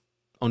 15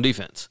 on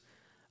defense.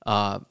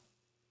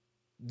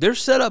 They're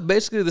set up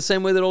basically the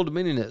same way that Old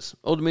Dominion is.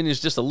 Old Dominion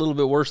is just a little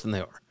bit worse than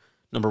they are.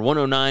 Number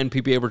 109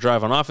 PPA per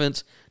drive on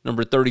offense.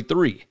 Number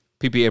 33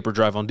 PPA per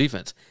drive on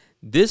defense.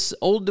 This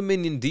Old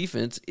Dominion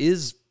defense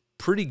is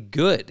pretty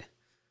good.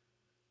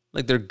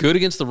 Like, they're good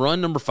against the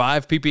run, number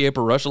 5 PPA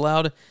per rush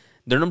allowed.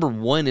 They're number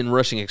 1 in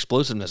rushing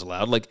explosiveness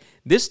allowed. Like,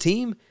 this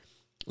team,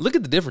 look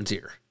at the difference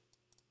here.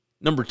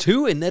 Number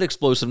 2 in net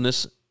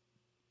explosiveness,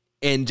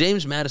 and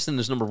James Madison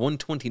is number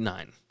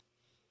 129.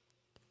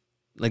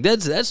 Like,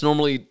 that's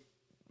normally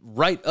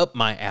right up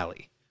my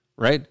alley,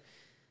 right?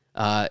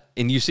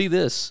 And you see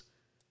this.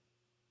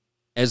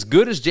 as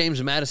good as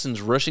James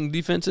Madison's rushing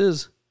defense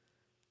is,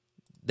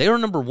 they are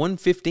number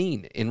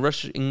 115 in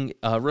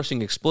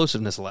rushing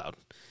explosiveness allowed.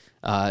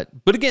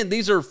 But again,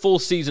 these are full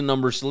season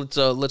numbers.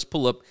 So let's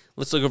pull up.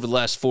 Let's look over the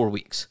last 4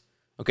 weeks.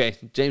 Okay,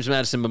 James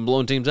Madison been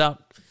blowing teams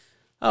out.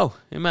 Oh,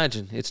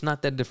 imagine it's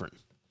not that different.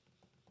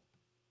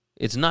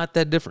 It's not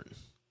that different.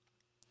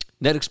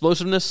 Net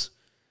explosiveness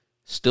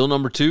still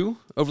number 2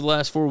 over the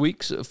last 4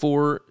 weeks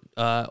for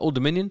Old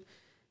Dominion.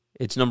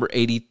 It's number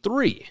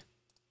 83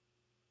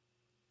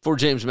 for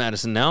James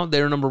Madison. Now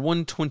they're number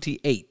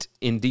 128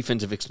 in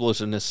defensive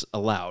explosiveness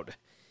allowed.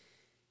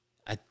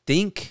 I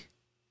think.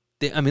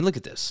 Look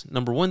at this.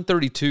 Number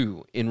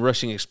 132 in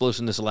rushing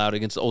explosiveness allowed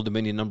against Old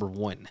Dominion, number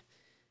 1.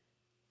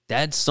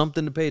 That's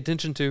something to pay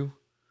attention to.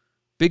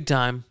 Big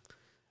time.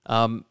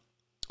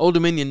 Old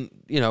Dominion,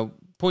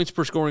 points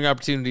per scoring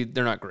opportunity,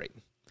 they're not great.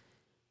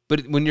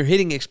 But when you're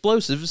hitting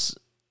explosives,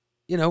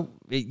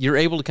 you're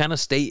able to kind of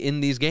stay in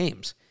these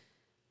games.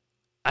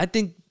 I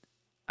think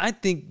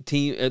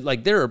team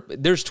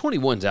there's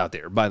 21s out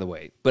there, by the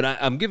way. But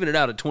I'm giving it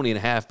out at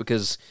 20.5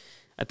 because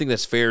I think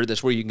that's fair.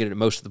 That's where you can get it at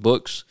most of the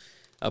books.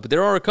 But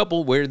there are a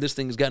couple where this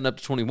thing has gotten up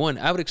to 21.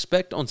 I would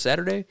expect on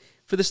Saturday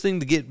for this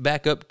thing to get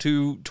back up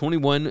to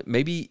 21,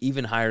 maybe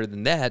even higher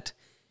than that,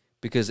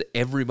 because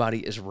everybody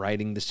is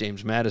riding this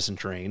James Madison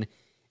train.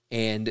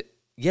 And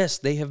yes,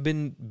 they have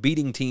been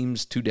beating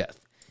teams to death.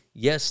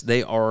 Yes,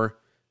 they are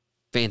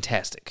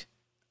fantastic.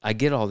 I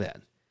get all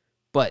that.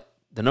 But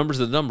the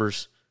numbers are the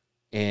numbers,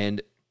 and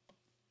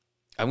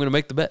I'm going to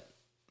make the bet.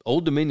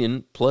 Old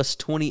Dominion plus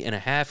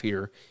 20.5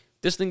 here.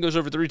 This thing goes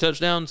over 3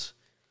 touchdowns.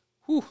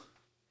 Whew.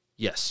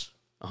 Yes,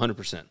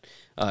 100%.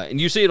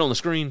 And you see it on the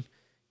screen,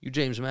 you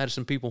James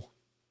Madison people.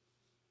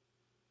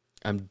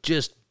 I'm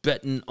just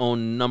betting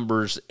on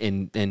numbers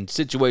and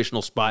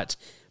situational spots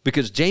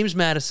because James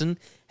Madison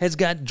has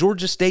got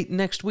Georgia State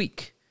next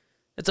week.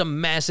 That's a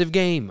massive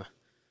game.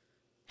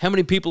 How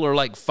many people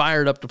are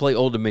fired up to play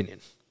Old Dominion?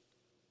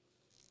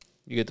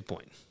 You get the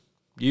point.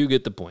 You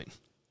get the point.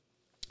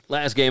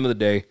 Last game of the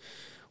day.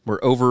 We're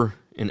over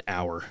an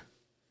hour.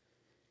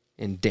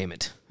 And damn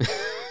it.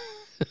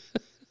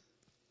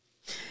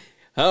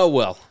 Oh,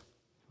 well.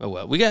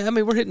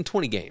 We're hitting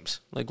 20 games.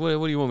 What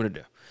do you want me to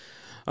do?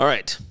 All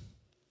right.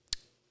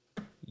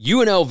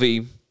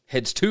 UNLV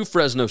heads to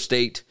Fresno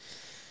State.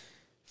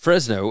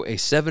 Fresno, a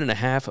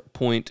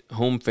 7.5-point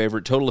home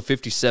favorite, total of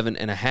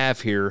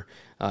 57.5 here.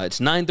 It's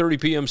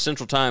 9:30 p.m.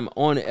 Central Time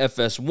on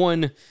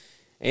FS1.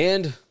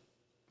 And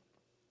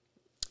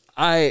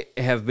I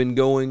have been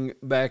going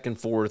back and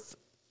forth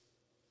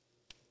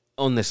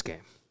on this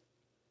game.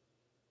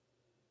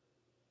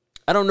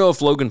 I don't know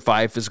if Logan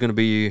Fife is going to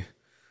be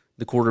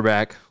the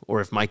quarterback or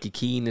if Mikey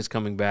Keene is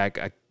coming back.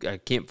 I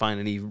can't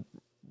find any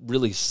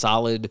really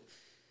solid,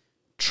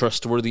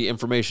 trustworthy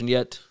information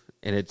yet.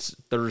 And it's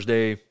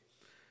Thursday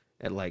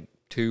at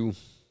 2.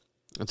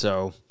 And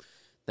so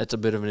that's a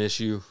bit of an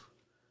issue.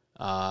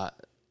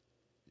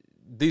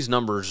 These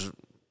numbers,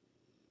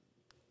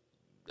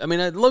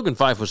 Logan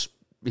Fife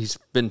he's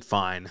been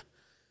fine.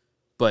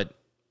 But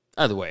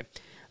either way,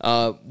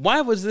 why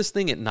was this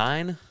thing at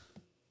 9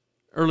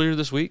 earlier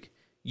this week?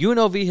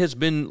 UNLV has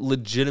been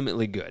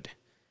legitimately good.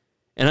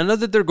 And I know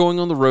that they're going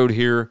on the road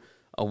here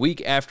a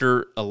week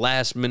after a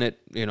last-minute,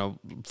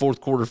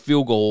 fourth-quarter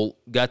field goal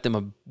got them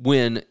a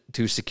win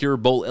to secure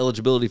bowl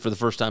eligibility for the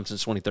first time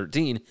since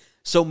 2013.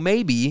 So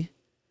maybe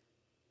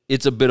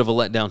it's a bit of a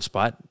letdown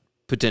spot,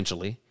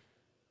 potentially.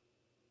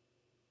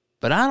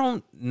 But I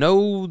don't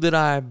know that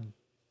I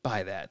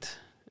buy that.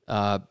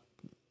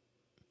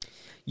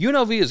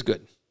 UNLV is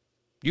good.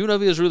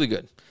 UNLV is really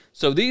good.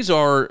 So these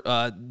are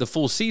the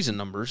full season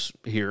numbers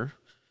here,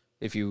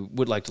 if you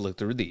would like to look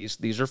through these.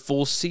 These are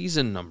full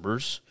season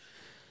numbers.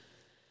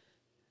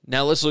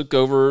 Now let's look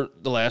over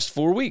the last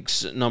 4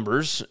 weeks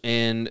numbers.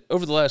 And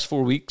over the last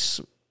 4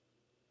 weeks,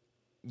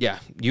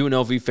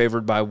 UNLV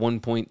favored by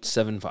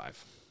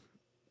 1.75.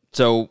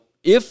 So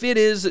if it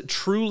is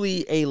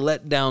truly a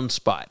letdown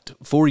spot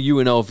for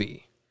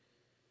UNLV,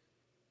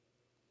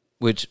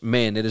 which,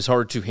 man, it is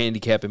hard to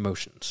handicap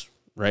emotions,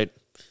 right?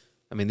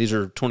 These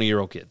are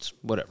 20-year-old kids,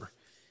 whatever.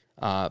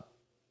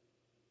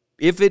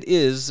 If it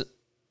is,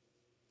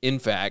 in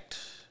fact,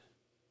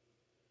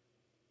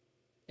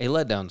 a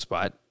letdown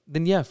spot,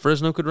 then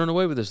Fresno could run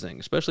away with this thing,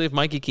 especially if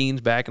Mikey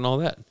Keene's back and all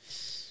that.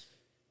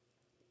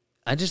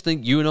 I just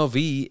think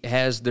UNLV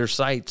has their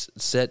sights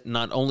set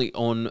not only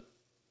on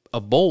a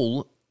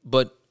bowl,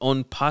 but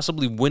on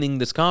possibly winning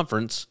this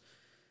conference.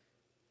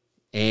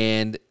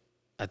 And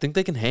I think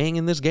they can hang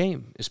in this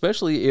game,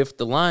 especially if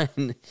the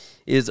line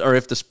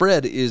if the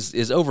spread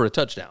is over a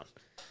touchdown.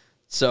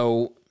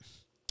 So,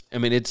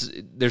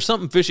 there's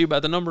something fishy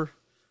about the number,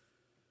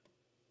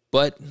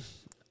 but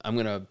I'm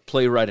going to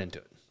play right into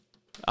it.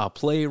 I'll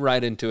play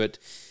right into it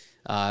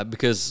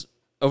because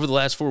over the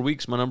last 4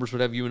 weeks, my numbers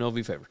would have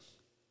UNLV favored.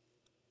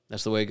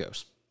 That's the way it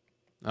goes.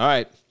 All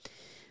right.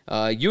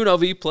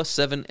 UNLV plus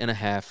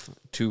 7.5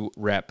 to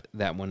wrap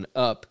that one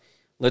up.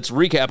 Let's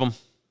recap them.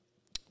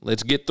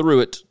 Let's get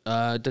through it.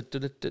 Write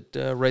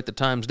the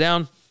times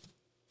down.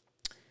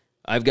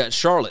 I've got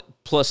Charlotte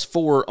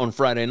 +4 on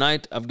Friday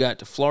night. I've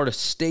got Florida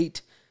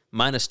State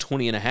minus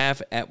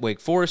 20.5 at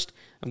Wake Forest.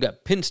 I've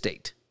got Penn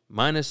State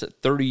minus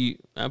 30.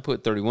 I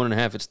put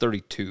 31.5. It's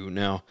 32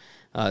 now.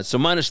 So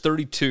minus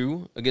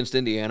 32 against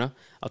Indiana.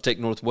 I'll take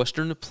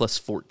Northwestern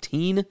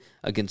 +14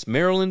 against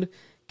Maryland.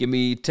 Give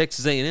me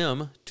Texas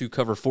A&M to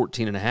cover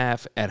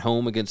 14.5 at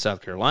home against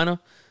South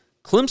Carolina.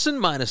 Clemson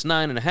minus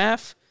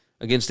 9.5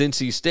 against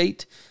NC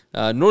State.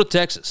 North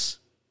Texas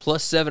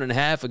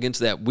 +7.5 against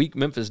that weak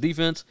Memphis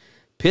defense.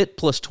 Pitt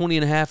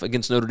 +20.5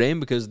 against Notre Dame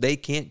because they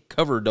can't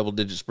cover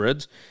double-digit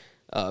spreads.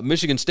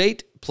 Michigan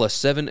State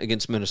 +7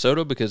 against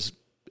Minnesota because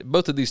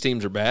both of these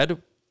teams are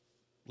bad.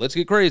 Let's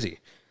get crazy.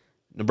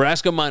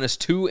 Nebraska minus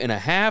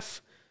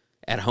 2.5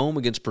 at home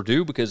against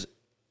Purdue because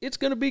it's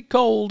going to be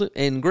cold,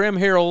 and Graham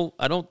Harrell,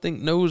 I don't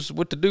think, knows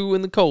what to do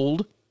in the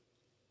cold.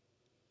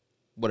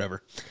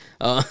 Whatever.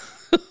 Y'all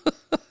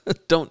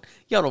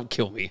don't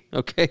kill me,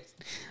 okay?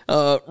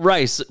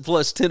 Rice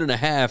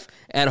 +10.5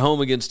 at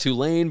home against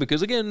Tulane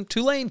because, again,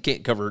 Tulane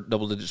can't cover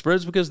double-digit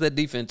spreads because that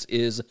defense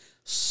is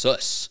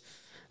sus.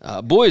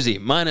 Boise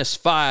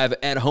 -5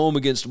 at home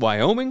against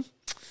Wyoming.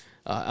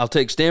 I'll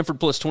take Stanford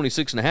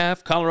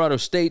 +26.5. Colorado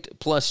State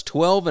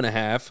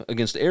 +12.5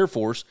 against Air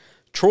Force.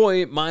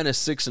 Troy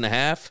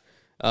 -6.5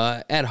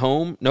 at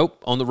home.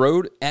 Nope, on the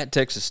road at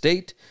Texas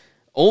State.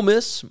 Ole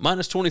Miss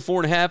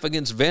 -24.5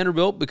 against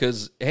Vanderbilt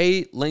because,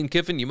 hey, Lane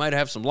Kiffin, you might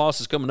have some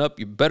losses coming up.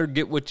 You better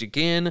get what you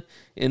can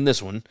in this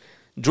one.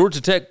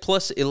 Georgia Tech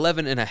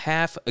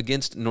 +11.5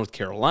 against North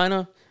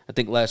Carolina. I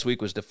think last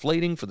week was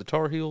deflating for the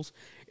Tar Heels.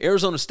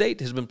 Arizona State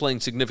has been playing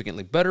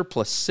significantly better,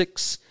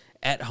 +6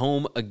 at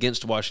home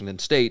against Washington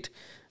State.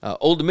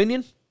 Old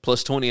Dominion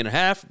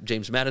 +20.5.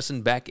 James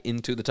Madison back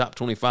into the top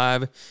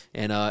 25,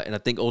 and I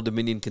think Old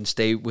Dominion can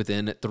stay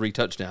within 3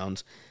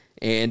 touchdowns.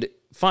 And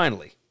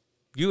finally,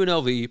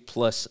 UNLV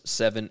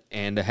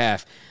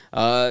 +7.5.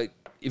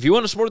 If you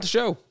want to support the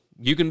show,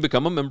 you can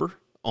become a member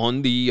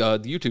on the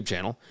YouTube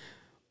channel,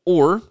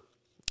 or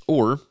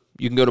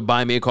you can go to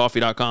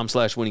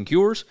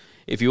buymeacoffee.com/winningcures.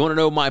 If you want to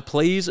know my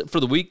plays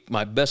for the week,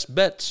 my best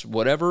bets,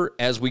 whatever,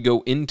 as we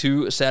go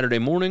into Saturday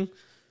morning,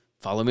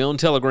 follow me on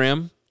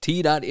Telegram,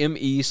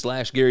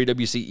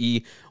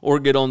 t.me/GaryWCE, or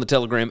get on the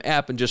Telegram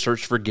app and just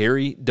search for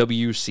Gary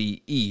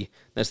WCE.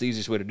 That's the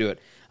easiest way to do it.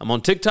 I'm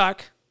on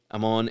TikTok.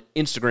 I'm on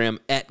Instagram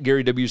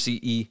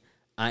 @GaryWCE.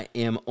 I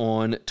am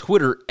on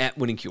Twitter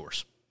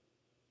 @WinningCures.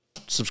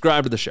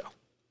 Subscribe to the show.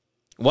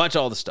 Watch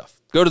all the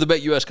stuff. Go to the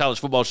BetUS College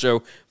Football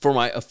Show for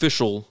my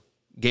official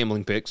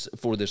gambling picks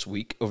for this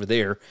week over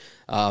there.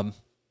 And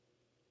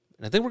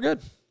I think we're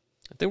good.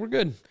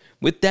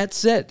 With that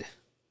said,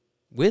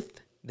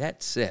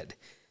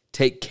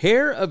 take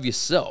care of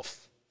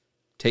yourself.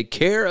 Take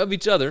care of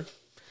each other.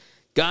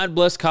 God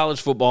bless college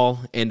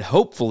football, and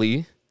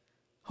hopefully,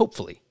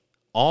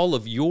 all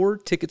of your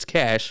tickets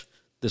cash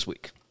this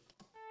week.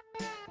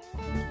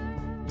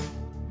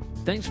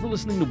 Thanks for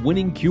listening to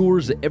Winning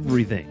Cures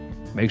Everything.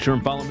 Make sure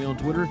and follow me on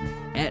Twitter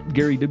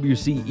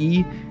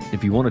 @GaryWCE.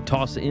 If you want to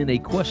toss in a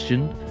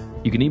question,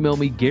 you can email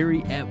me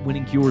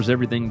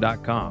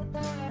Gary@winningcureseverything.com.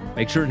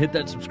 Make sure and hit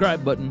that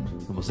subscribe button,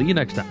 and we'll see you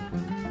next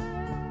time.